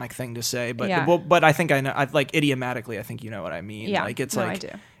ironic thing to say, but Yeah. but I think I know. I like idiomatically. I think you know what I mean. Yeah. Like it's No, like I do.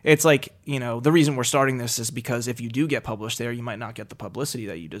 it's like, you know, the reason we're starting this is because if you do get published there, you might not get the publicity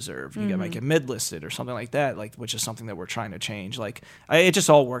that you deserve. You might get mid-listed or something like that. Like, which is something that we're trying to change. Like, it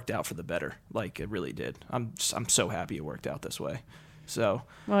just all worked out for the better. Like, it really did. I'm so happy it worked out this way. So.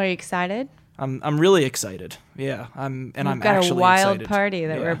 Well, are you excited? I'm really excited. Yeah, I'm We've actually got a wild excited. party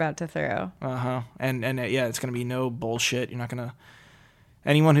that Yeah. we're about to throw. And yeah, it's gonna be no bullshit. You're not gonna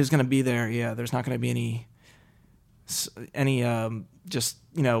anyone who's gonna be there. Yeah, there's not gonna be any just,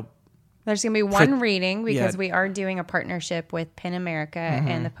 you know. There's going to be one reading because yeah. Mm-hmm. we are doing a partnership with PEN America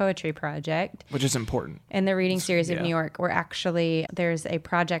and the Poetry Project. Which is important. In the Reading Series of yeah. New York, there's a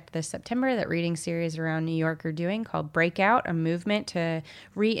project this September that Reading Series around New York are doing called Breakout, a movement to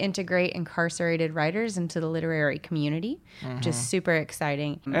reintegrate incarcerated writers into the literary community, which is super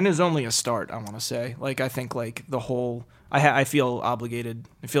exciting. And is only a start, I want to say. Like, I think, like, the whole... I feel obligated,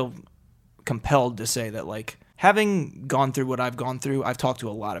 I feel compelled to say that, like, having gone through what I've gone through, I've talked to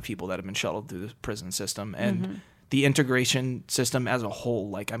a lot of people that have been shuttled through the prison system, and the integration system as a whole,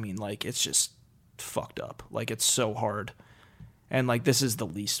 like, I mean, like, it's just fucked up. Like, it's so hard. And, like, this is the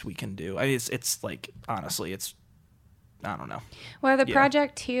least we can do. I mean, it's like, honestly, it's, I don't know. Well, the Yeah.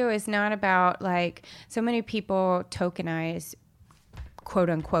 project, too, is not about, like, so many people tokenize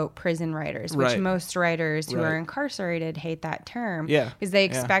quote-unquote prison writers, which Right. most writers who Right. are incarcerated hate that term. Yeah. Because they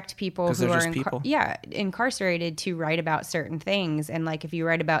Yeah. expect people 'Cause who they're are just people. incarcerated to write about certain things. And, like, if you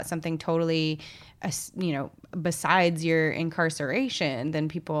write about something totally, besides your incarceration, then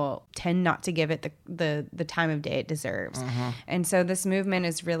people tend not to give it the time of day it deserves. And so this movement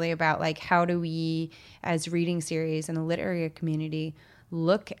is really about, like, how do we, as Reading Series and the literary community,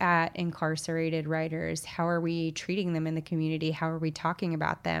 look at incarcerated writers? How are we treating them in the community? How are we talking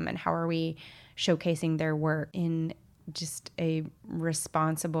about them? And how are we showcasing their work in just a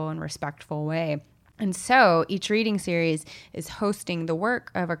responsible and respectful way? And so each Reading Series is hosting the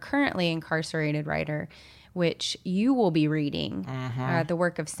work of a currently incarcerated writer, which you will be reading, the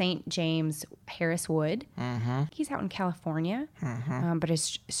work of St. James Harris Wood. He's out in California, but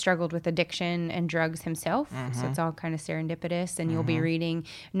has struggled with addiction and drugs himself. So it's all kind of serendipitous. And you'll be reading,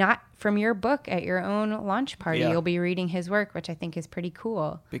 not from your book at your own launch party, Yeah. you'll be reading his work, which I think is pretty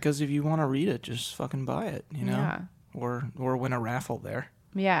cool. Because if you want to read it, just fucking buy it, you know? Yeah. Or win a raffle there.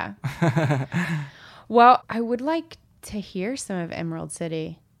 Yeah. Well, I would like to hear some of Emerald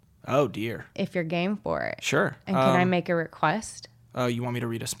City, Oh, dear. if you're game for it. Sure. And can I make a request? Oh, you want me to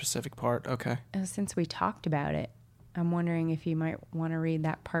read a specific part? Okay. Since we talked about it, I'm wondering if you might want to read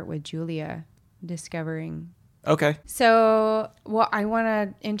that part with Julia discovering. Okay. So, well, I want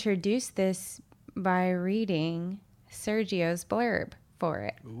to introduce this by reading Sergio's blurb for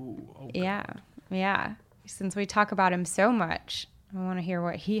it. Ooh, okay. Yeah. Since we talk about him so much, I want to hear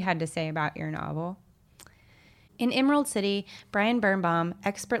what he had to say about your novel. In Emerald City, Brian Birnbaum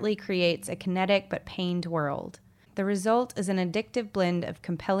expertly creates a kinetic but pained world. The result is an addictive blend of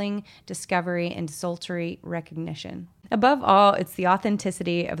compelling discovery and desultory recognition. Above all, it's the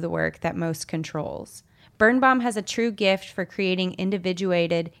authenticity of the work that most controls. Birnbaum has a true gift for creating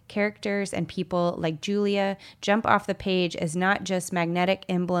individuated characters, and people like Julia jump off the page as not just magnetic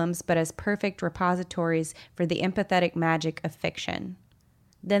emblems, but as perfect repositories for the empathetic magic of fiction.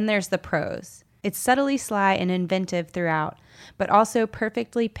 Then there's the prose. It's subtly sly and inventive throughout, but also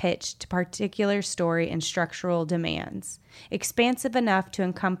perfectly pitched to particular story and structural demands. Expansive enough to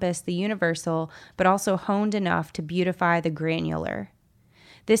encompass the universal, but also honed enough to beautify the granular.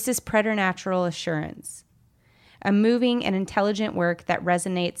 This is preternatural assurance. A moving and intelligent work that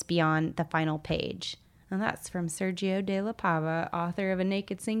resonates beyond the final page. And that's from Sergio de la Pava, author of A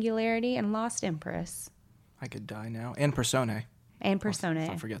Naked Singularity and Lost Empress. I could die now. And Personae. And Personae.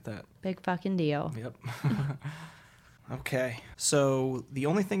 Don't forget that. Big fucking deal. Yep. Okay. So the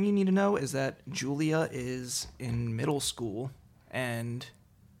only thing you need to know is that Julia is in middle school and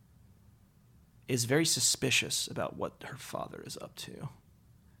is very suspicious about what her father is up to.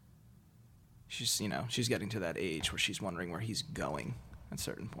 She's getting to that age where she's wondering where he's going at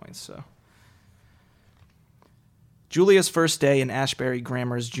certain points, so. Julia's first day in Ashbury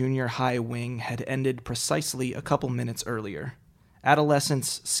Grammar's junior high wing had ended precisely a couple minutes earlier.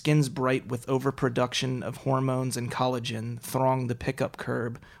 Adolescents, skins bright with overproduction of hormones and collagen, thronged the pickup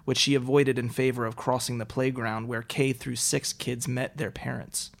curb, which she avoided in favor of crossing the playground where K through 6 kids met their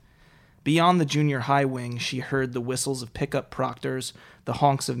parents. Beyond the junior high wing, she heard the whistles of pickup proctors, the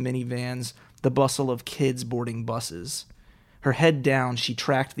honks of minivans, the bustle of kids boarding buses. Her head down, she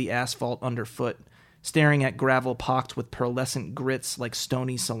tracked the asphalt underfoot, staring at gravel pocked with pearlescent grits like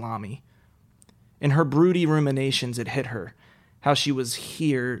stony salami. In her broody ruminations, it hit her, how she was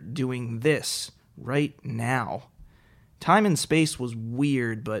here doing this, right now. Time and space was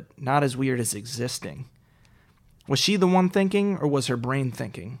weird, but not as weird as existing. Was she the one thinking, or was her brain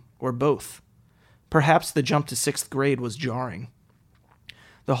thinking, or both? Perhaps the jump to 6th grade was jarring.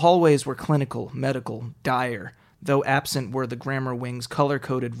 The hallways were clinical, medical, dire, though absent were the grammar wing's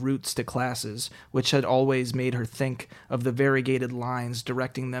color-coded routes to classes, which had always made her think of the variegated lines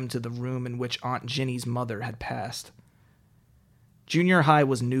directing them to the room in which Aunt Ginny's mother had passed. Junior high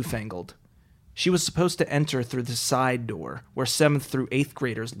was newfangled. She was supposed to enter through the side door, where 7th through 8th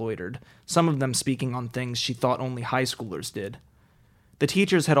graders loitered, some of them speaking on things she thought only high schoolers did. The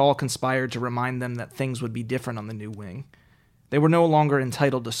teachers had all conspired to remind them that things would be different on the new wing. They were no longer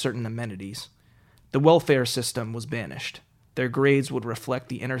entitled to certain amenities. The welfare system was banished. Their grades would reflect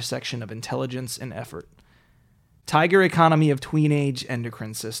the intersection of intelligence and effort. Tiger economy of tween-age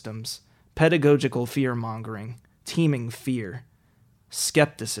endocrine systems, pedagogical fear-mongering, teeming fear,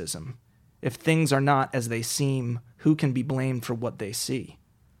 skepticism. If things are not as they seem, who can be blamed for what they see?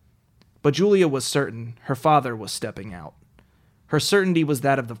 But Julia was certain her father was stepping out. Her certainty was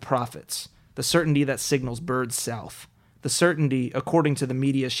that of the prophets, the certainty that signals birds south, the certainty, according to the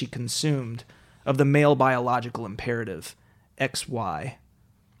media she consumed, of the male biological imperative, XY.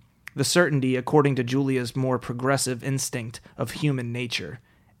 The certainty, according to Julia's more progressive instinct of human nature,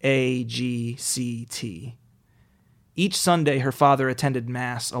 AGCT. Each Sunday, her father attended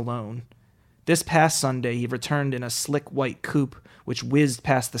Mass alone. This past Sunday, he returned in a slick white coupe which whizzed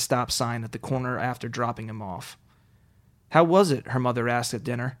past the stop sign at the corner after dropping him off. "How was it?" her mother asked at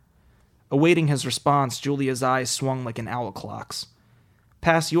dinner. Awaiting his response, Julia's eyes swung like an owl clock's.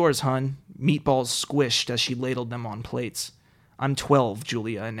 "Pass yours, hun." Meatballs squished as she ladled them on plates. "I'm 12,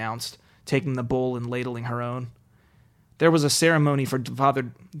 Julia announced, taking the bowl and ladling her own. There was a ceremony for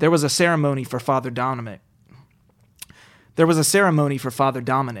Father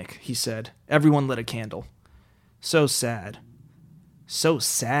Dominic, he said. Everyone lit a candle. So sad. So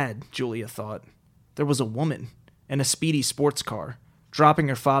sad, Julia thought. There was a woman in a speedy sports car, dropping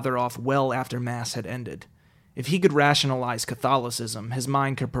her father off well after Mass had ended. If he could rationalize Catholicism, his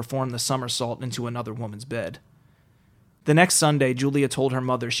mind could perform the somersault into another woman's bed. The next Sunday, Julia told her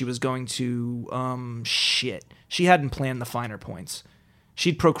mother she was going to, She hadn't planned the finer points.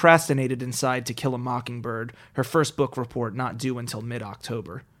 She'd procrastinated inside To Kill a Mockingbird, her first book report not due until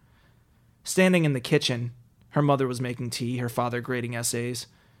mid-October. Standing in the kitchen, her mother was making tea, her father grading essays.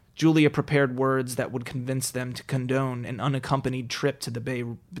 Julia prepared words that would convince them to condone an unaccompanied trip to the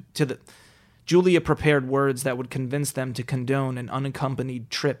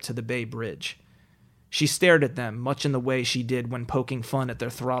Bay Bridge. She stared at them, much in the way she did when poking fun at their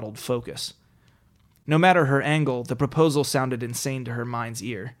throttled focus. No matter her angle, the proposal sounded insane to her mind's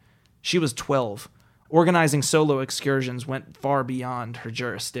ear. She was 12. Organizing solo excursions went far beyond her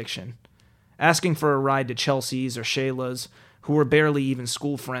jurisdiction. Asking for a ride to Chelsea's or Shayla's, who were barely even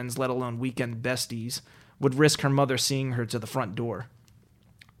school friends, let alone weekend besties, would risk her mother seeing her to the front door.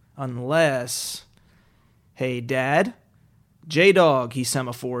 Unless... "Hey, Dad? J-Dog," he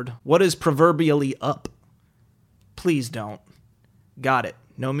semaphored. "What is proverbially up?" Please don't. Got it.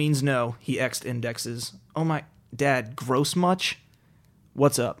 No means no, he X'd indexes. Oh my, Dad, gross much?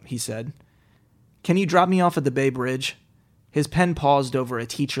 What's up, he said. Can you drop me off at the Bay Bridge? His pen paused over a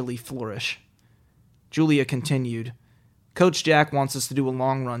teacherly flourish. Julia continued. Coach Jack wants us to do a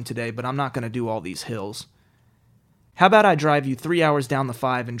long run today, but I'm not going to do all these hills. How about I drive you 3 hours down the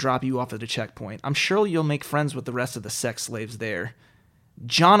 5 and drop you off at a checkpoint? I'm sure you'll make friends with the rest of the sex slaves there.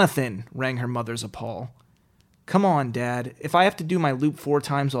 Jonathan, rang her mother's appall. Come on, Dad. If I have to do my loop 4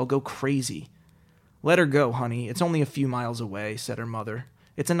 times, I'll go crazy. Let her go, honey. It's only a few miles away, said her mother.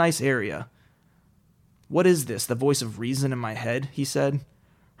 It's a nice area. What is this, the voice of reason in my head? He said.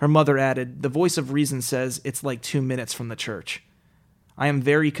 Her mother added, the voice of reason says it's like 2 minutes from the church. I am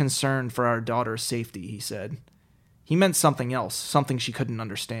very concerned for our daughter's safety, he said. He meant something else, something she couldn't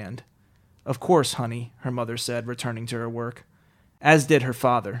understand. Of course, honey, her mother said, returning to her work. As did her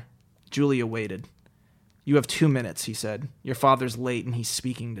father. Julia waited. You have 2 minutes, he said. Your father's late and he's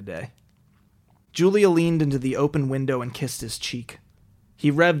speaking today. Julia leaned into the open window and kissed his cheek.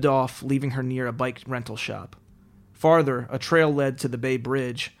 He revved off, leaving her near a bike rental shop. Farther, a trail led to the Bay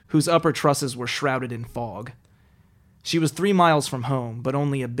Bridge, whose upper trusses were shrouded in fog. She was 3 miles from home, but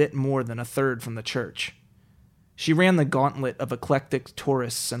only a bit more than a third from the church. She ran the gauntlet of eclectic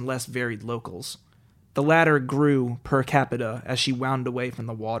tourists and less varied locals. The latter grew per capita as she wound away from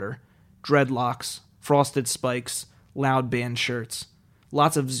the water. Dreadlocks, frosted spikes, loud band shirts,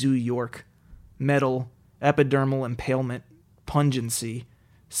 lots of Zoo York, metal, epidermal impalement, pungency,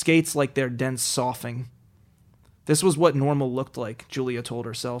 skates like their dense soughing. This was what normal looked like, Julia told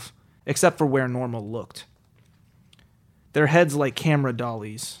herself, except for where normal looked. Their heads like camera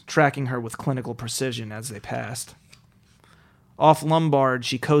dollies, tracking her with clinical precision as they passed. Off Lombard,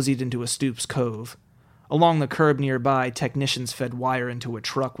 she cozied into a Stoops Cove. Along the curb nearby, technicians fed wire into a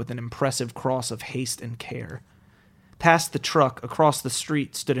truck with an impressive cross of haste and care. Past the truck, across the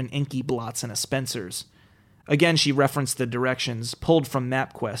street, stood an Inky Blots and a Spencer's. Again, she referenced the directions, pulled from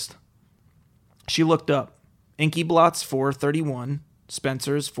MapQuest. She looked up. Inky Blots 431,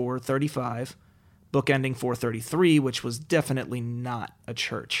 Spencer's 435, bookending 433, which was definitely not a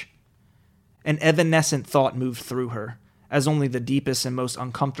church. An evanescent thought moved through her, as only the deepest and most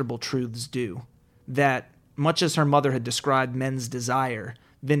uncomfortable truths do. That, much as her mother had described men's desire,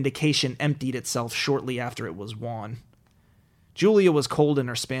 vindication emptied itself shortly after it was won. Julia was cold in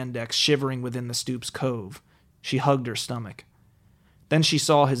her spandex, shivering within the Stoops Cove. She hugged her stomach. Then she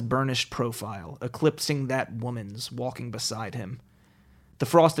saw his burnished profile, eclipsing that woman's, walking beside him. The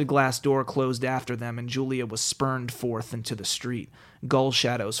frosted glass door closed after them, and Julia was spurned forth into the street, gull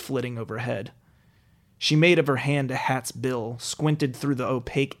shadows flitting overhead. She made of her hand a hat's bill, squinted through the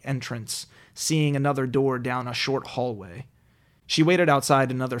opaque entrance, seeing another door down a short hallway. She waited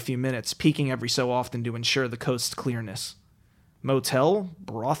outside another few minutes, peeking every so often to ensure the coast's clearness. Motel?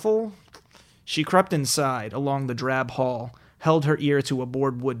 Brothel? She crept inside, along the drab hall, held her ear to a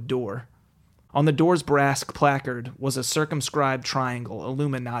board wood door. On the door's brass placard was a circumscribed triangle,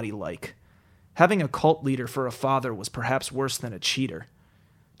 Illuminati-like. Having a cult leader for a father was perhaps worse than a cheater.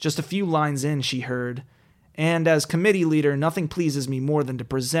 Just a few lines in, she heard, and as committee leader, nothing pleases me more than to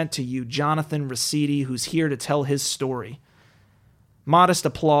present to you Jonathan Rossetti, who's here to tell his story. Modest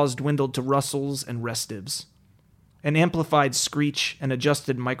applause dwindled to rustles and restives. An amplified screech, an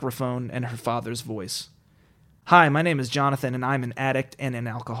adjusted microphone, and her father's voice. Hi, my name is Jonathan, and I'm an addict and an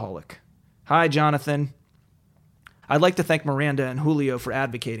alcoholic. Hi, Jonathan. I'd like to thank Miranda and Julio for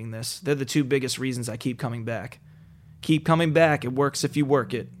advocating this. They're the 2 biggest reasons I keep coming back. Keep coming back, it works if you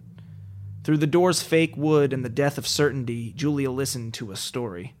work it. Through the door's fake wood and the death of certainty, Julia listened to a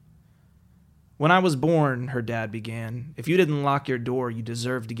story. When I was born, her dad began, if you didn't lock your door, you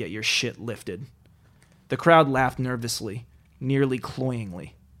deserved to get your shit lifted. The crowd laughed nervously, nearly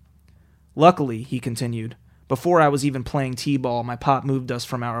cloyingly. Luckily, he continued, before I was even playing t-ball, my pop moved us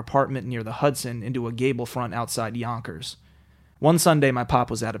from our apartment near the Hudson into a gable front outside Yonkers. One Sunday, my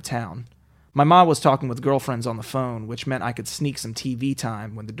pop was out of town. My ma was talking with girlfriends on the phone, which meant I could sneak some TV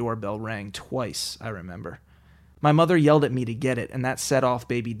time when the doorbell rang twice, I remember. My mother yelled at me to get it, and that set off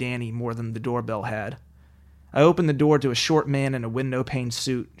baby Danny more than the doorbell had. I opened the door to a short man in a window-pane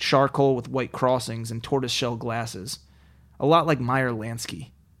suit, charcoal with white crossings and tortoiseshell glasses. A lot like Meyer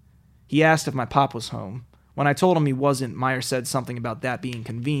Lansky. He asked if my pop was home. When I told him he wasn't, Meyer said something about that being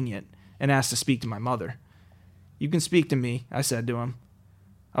convenient, and asked to speak to my mother. You can speak to me, I said to him.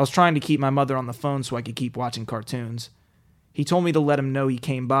 I was trying to keep my mother on the phone so I could keep watching cartoons. He told me to let him know he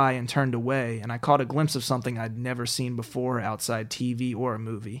came by and turned away, and I caught a glimpse of something I'd never seen before outside TV or a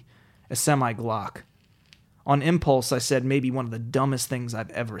movie. A semi-Glock. On impulse, I said maybe one of the dumbest things I've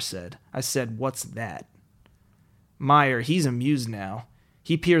ever said. I said, "What's that?" Meyer, he's amused now.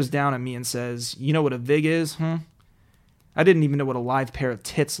 He peers down at me and says, "You know what a VIG is, huh?" I didn't even know what a live pair of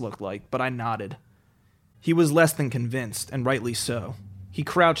tits looked like, but I nodded. He was less than convinced, and rightly so. He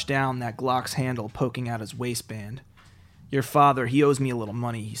crouched down, that Glock's handle poking out his waistband. "Your father, he owes me a little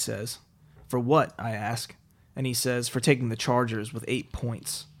money," he says. "For what?" I ask. And he says, "For taking the Chargers with 8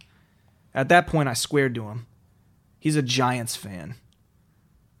 points. At that point, I squared to him. He's a Giants fan.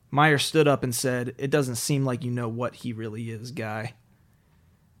 Meyer stood up and said, "It doesn't seem like you know what he really is, guy."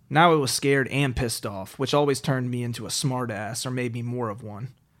 Now I was scared and pissed off, which always turned me into a smartass, or maybe more of one.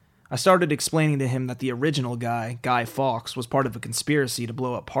 I started explaining to him that the original guy, Guy Fawkes, was part of a conspiracy to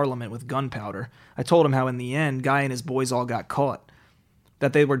blow up Parliament with gunpowder. I told him how in the end, Guy and his boys all got caught,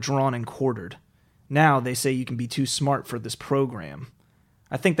 that they were drawn and quartered. Now they say you can be too smart for this program.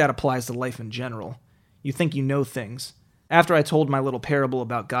 I think that applies to life in general. You think you know things. After I told my little parable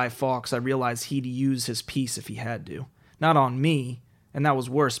about Guy Fawkes, I realized he'd use his piece if he had to. Not on me, and that was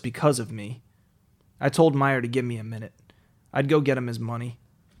worse because of me. I told Meyer to give me a minute. I'd go get him his money.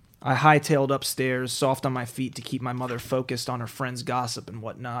 I hightailed upstairs, soft on my feet to keep my mother focused on her friend's gossip and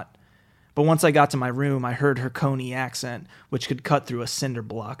whatnot. But once I got to my room, I heard her Coney accent, which could cut through a cinder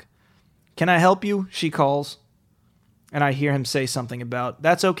block. "Can I help you?" she calls. And I hear him say something about,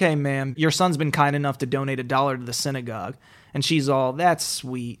 "That's okay, ma'am. Your son's been kind enough to donate $1 to the synagogue." And she's all, "That's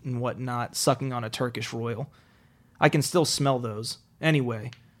sweet," and whatnot, sucking on a Turkish royal. I can still smell those.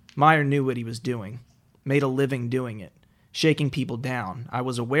 Anyway, Meyer knew what he was doing. Made a living doing it. Shaking people down. I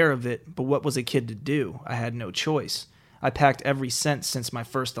was aware of it, but what was a kid to do? I had no choice. I packed every cent since my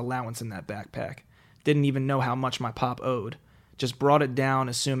first allowance in that backpack. Didn't even know how much my pop owed. Just brought it down,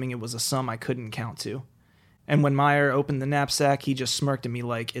 assuming it was a sum I couldn't count to. And when Meyer opened the knapsack, he just smirked at me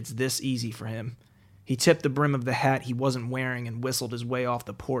like it's this easy for him. He tipped the brim of the hat he wasn't wearing and whistled his way off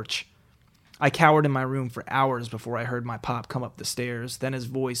the porch. I cowered in my room for hours before I heard my pop come up the stairs, then his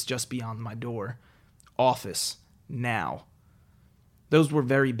voice just beyond my door. "Office. Now." Those were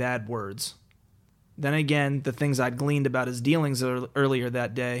very bad words. Then again, the things I'd gleaned about his dealings earlier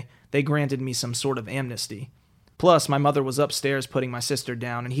that day, they granted me some sort of amnesty. Plus, my mother was upstairs putting my sister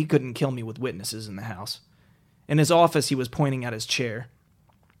down, and he couldn't kill me with witnesses in the house. In his office, he was pointing at his chair.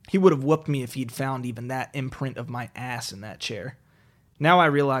 He would have whooped me if he'd found even that imprint of my ass in that chair. Now I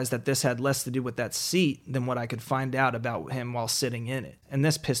realized that this had less to do with that seat than what I could find out about him while sitting in it, and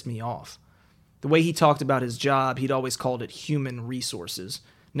this pissed me off. The way he talked about his job, he'd always called it human resources,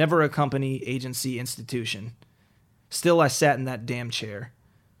 never a company, agency, institution. Still, I sat in that damn chair.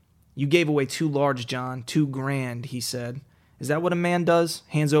 "You gave away too large, John, $2,000, he said. "Is that what a man does?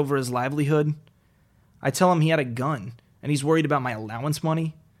 Hands over his livelihood?" I tell him he had a gun, and he's worried about my allowance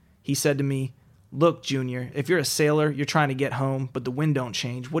money. He said to me, "Look, Junior, if you're a sailor, you're trying to get home, but the wind don't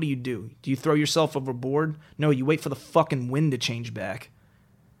change. What do? Do you throw yourself overboard? No, you wait for the fucking wind to change back."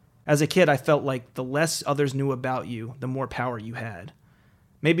 As a kid, I felt like the less others knew about you, the more power you had.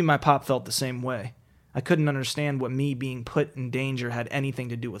 Maybe my pop felt the same way. I couldn't understand what me being put in danger had anything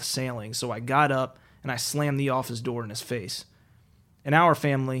to do with sailing, so I got up and I slammed the office door in his face. In our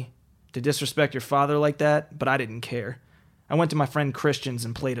family, to disrespect your father like that, but I didn't care. I went to my friend Christian's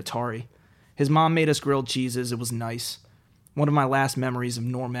and played Atari. His mom made us grilled cheeses. It was nice. One of my last memories of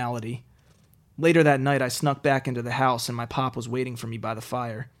normality. Later that night, I snuck back into the house and my pop was waiting for me by the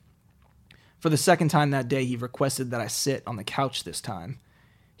fire. For the second time that day, he requested that I sit on the couch this time.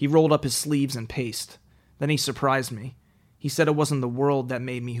 He rolled up his sleeves and paced. Then he surprised me. He said it wasn't the world that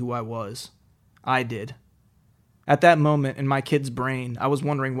made me who I was. I did. At that moment, in my kid's brain, I was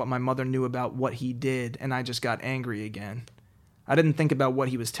wondering what my mother knew about what he did, and I just got angry again. I didn't think about what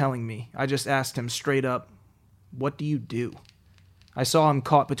he was telling me. I just asked him straight up, "What do you do?" I saw him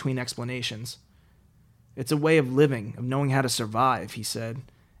caught between explanations. "It's a way of living, of knowing how to survive," he said.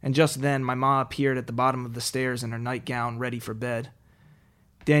 And just then, my ma appeared at the bottom of the stairs in her nightgown, ready for bed.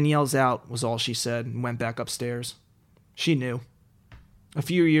 "Danielle's out," was all she said, and went back upstairs. She knew. A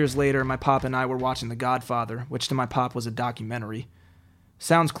few years later, my pop and I were watching The Godfather, which to my pop was a documentary.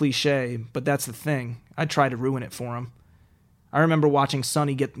 Sounds cliche, but that's the thing. I'd try to ruin it for him. I remember watching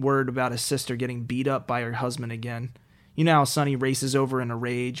Sonny get word about his sister getting beat up by her husband again. You know how Sonny races over in a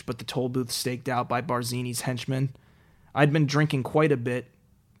rage, but the toll booth's staked out by Barzini's henchmen? I'd been drinking quite a bit,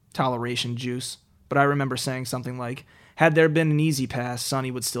 toleration juice, but I remember saying something like, "Had there been an easy pass,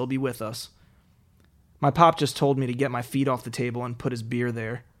 Sonny would still be with us." My pop just told me to get my feet off the table and put his beer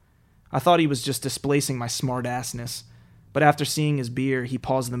there. I thought he was just displacing my smart-assness, but after seeing his beer, he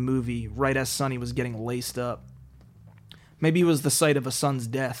paused the movie right as Sonny was getting laced up. Maybe it was the sight of a son's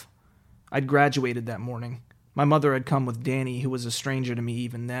death. I'd graduated that morning. My mother had come with Danny, who was a stranger to me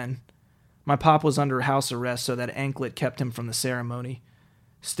even then. My pop was under house arrest, so that anklet kept him from the ceremony.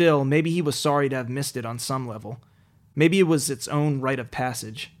 Still, maybe he was sorry to have missed it on some level. Maybe it was its own rite of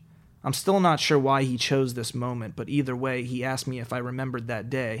passage. I'm still not sure why he chose this moment, but either way, he asked me if I remembered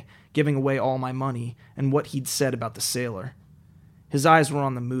that day, giving away all my money, and what he'd said about the sailor. His eyes were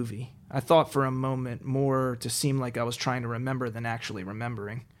on the movie. I thought for a moment more to seem like I was trying to remember than actually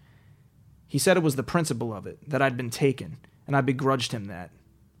remembering. He said it was the principle of it, that I'd been taken, and I begrudged him that.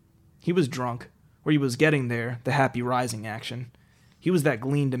 He was drunk, or he was getting there, the happy rising action. He was that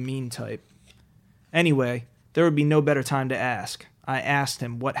glean to mean type. Anyway, there would be no better time to ask. I asked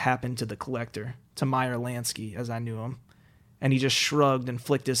him what happened to the collector, to Meyer Lansky, as I knew him, and he just shrugged and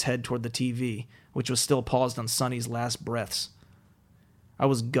flicked his head toward the TV, which was still paused on Sonny's last breaths. I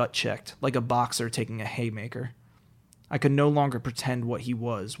was gut-checked, like a boxer taking a haymaker. I could no longer pretend what he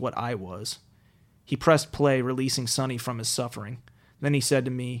was, what I was. He pressed play, releasing Sonny from his suffering. Then he said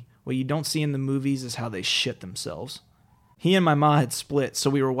to me, "What you don't see in the movies is how they shit themselves." He and my ma had split, so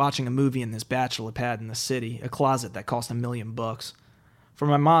we were watching a movie in this bachelor pad in the city, a closet that cost $1 million. For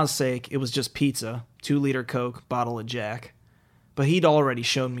my ma's sake, it was just pizza, 2-liter Coke, bottle of Jack. But he'd already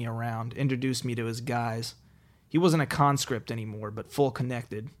shown me around, introduced me to his guys. He wasn't a conscript anymore, but full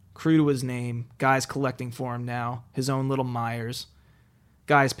connected. Crew to his name, guys collecting for him now, his own little Myers.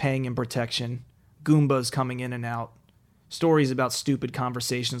 Guys paying him protection, Goombas coming in and out. Stories about stupid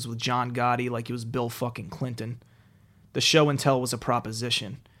conversations with John Gotti like he was Bill fucking Clinton. The show and tell was a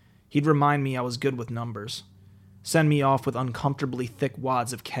proposition. He'd remind me I was good with numbers. Send me off with uncomfortably thick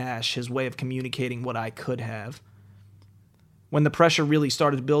wads of cash, his way of communicating what I could have. When the pressure really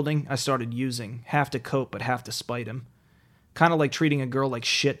started building, I started using, half to cope but half to spite him. Kind of like treating a girl like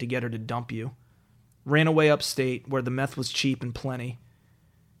shit to get her to dump you. Ran away upstate, where the meth was cheap and plenty.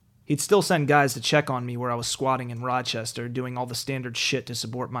 He'd still send guys to check on me where I was squatting in Rochester, doing all the standard shit to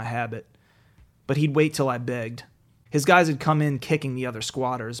support my habit. But he'd wait till I begged. His guys had come in kicking the other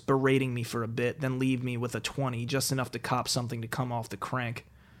squatters, berating me for a bit, then leave me with a 20, just enough to cop something to come off the crank.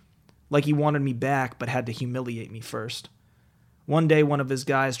 Like he wanted me back, but had to humiliate me first. One day, one of his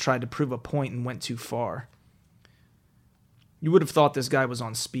guys tried to prove a point and went too far. You would have thought this guy was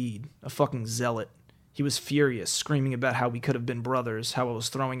on speed, a fucking zealot. He was furious, screaming about how we could have been brothers, how I was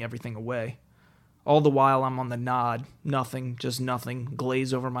throwing everything away. All the while, I'm on the nod, nothing, just nothing,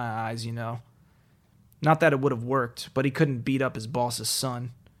 glaze over my eyes, you know. Not that it would have worked, but he couldn't beat up his boss's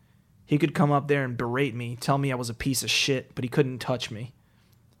son. He could come up there and berate me, tell me I was a piece of shit, but he couldn't touch me.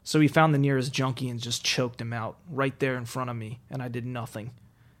 So he found the nearest junkie and just choked him out, right there in front of me, and I did nothing.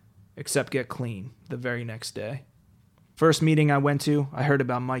 Except get clean, the very next day. First meeting I went to, I heard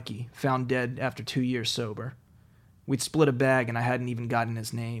about Mikey, found dead after 2 years sober. We'd split a bag and I hadn't even gotten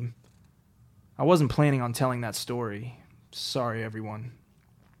his name. I wasn't planning on telling that story. Sorry, everyone.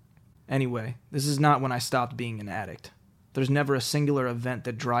 Anyway, this is not when I stopped being an addict. There's never a singular event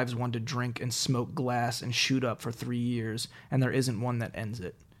that drives one to drink and smoke glass and shoot up for 3 years, and there isn't one that ends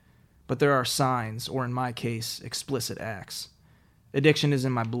it. But there are signs, or in my case, explicit acts. Addiction is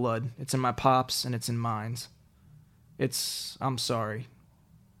in my blood, it's in my pop's, and it's in mine's. I'm sorry.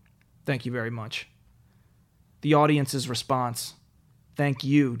 Thank you very much. The audience's response, "Thank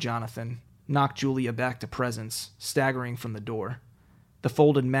you, Jonathan," knocked Julia back to presence, staggering from the door. The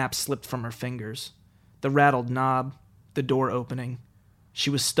folded map slipped from her fingers. The rattled knob, the door opening.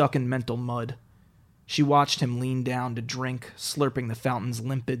 She was stuck in mental mud. She watched him lean down to drink, slurping the fountain's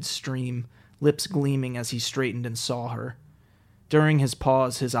limpid stream, lips gleaming as he straightened and saw her. During his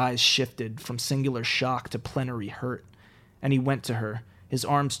pause, his eyes shifted from singular shock to plenary hurt, and he went to her, his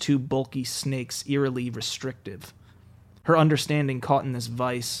arms 2 bulky snakes eerily restrictive. Her understanding caught in this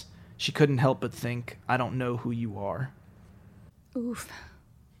vice. She couldn't help but think, "I don't know who you are." Oof.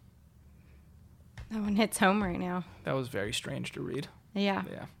 That one hits home right now. That was very strange to read. Yeah.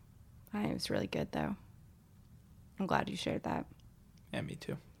 Yeah. I think it was really good, though. I'm glad you shared that. Yeah, me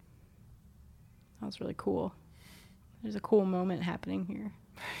too. That was really cool. There's a cool moment happening here.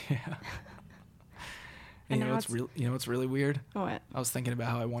 Yeah. And you know what's really weird? What? I was thinking about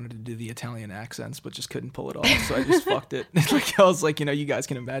how I wanted to do the Italian accents, but just couldn't pull it off, so I just fucked it. I was like, you guys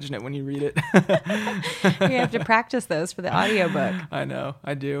can imagine it when you read it. You have to practice those for the audiobook. I know.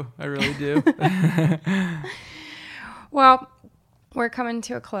 I do. I really do. Well, we're coming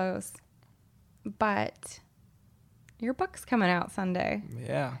to a close, but your book's coming out Sunday.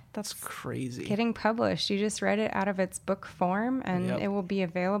 Yeah. That's crazy. Getting published. You just read it out of its book form, and It will be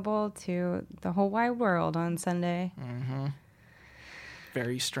available to the whole wide world on Sunday. Mm-hmm.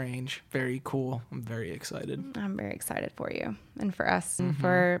 Very strange. Very cool. I'm very excited. I'm very excited for you and for us and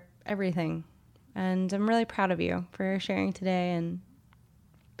for everything. And I'm really proud of you for sharing today and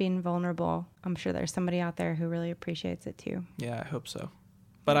being vulnerable. I'm sure there's somebody out there who really appreciates it too. Yeah, I hope so.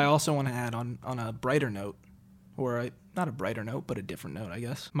 But I also want to add on a brighter note, not a brighter note, but a different note, I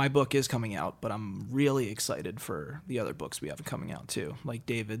guess. My book is coming out, but I'm really excited for the other books we have coming out too, like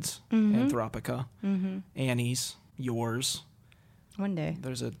David's, Anthropica, Annie's, yours. One day.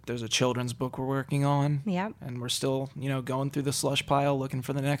 There's a children's book we're working on. Yep. And we're still, going through the slush pile looking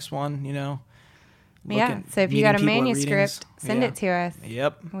for the next one, So if you got a manuscript, send it to us.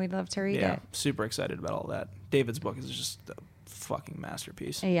 Yep. We'd love to read it. Super excited about all that. David's book is just a fucking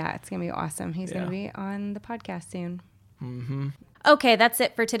masterpiece. Yeah, it's going to be awesome. He's going to be on the podcast soon. Mm-hmm. Okay, that's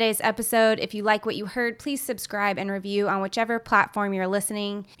it for today's episode. If you like what you heard, please subscribe and review on whichever platform you're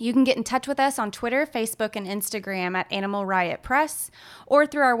listening. You can get in touch with us on Twitter, Facebook, and Instagram at Animal Riot Press or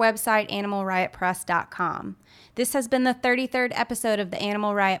through our website, animalriotpress.com. This has been the 33rd episode of the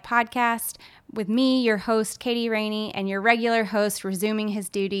Animal Riot Podcast with me, your host, Katie Rainey, and your regular host resuming his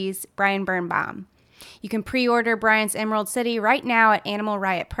duties, Brian Birnbaum. You can pre-order Brian's Emerald City right now at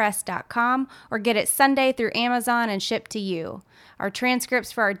animalriotpress.com or get it Sunday through Amazon and shipped to you. Our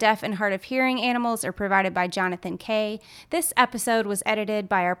transcripts for our deaf and hard of hearing animals are provided by Jonathan Kay. This episode was edited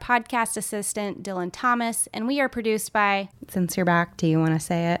by our podcast assistant, Dylan Thomas, and we are produced by... Since you're back, do you want to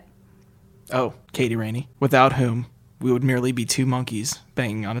say it? Oh, Katie Rainey, without whom we would merely be two monkeys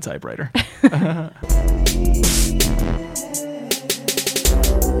banging on a typewriter.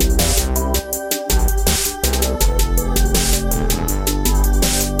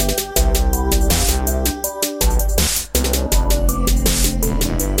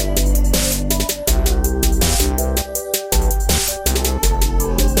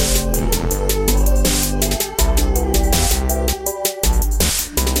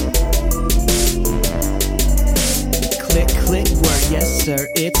 Sir,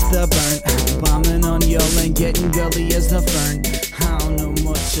 it's the burn. Bombing on y'all and getting gully as the fern. I don't know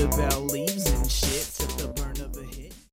much about Lee.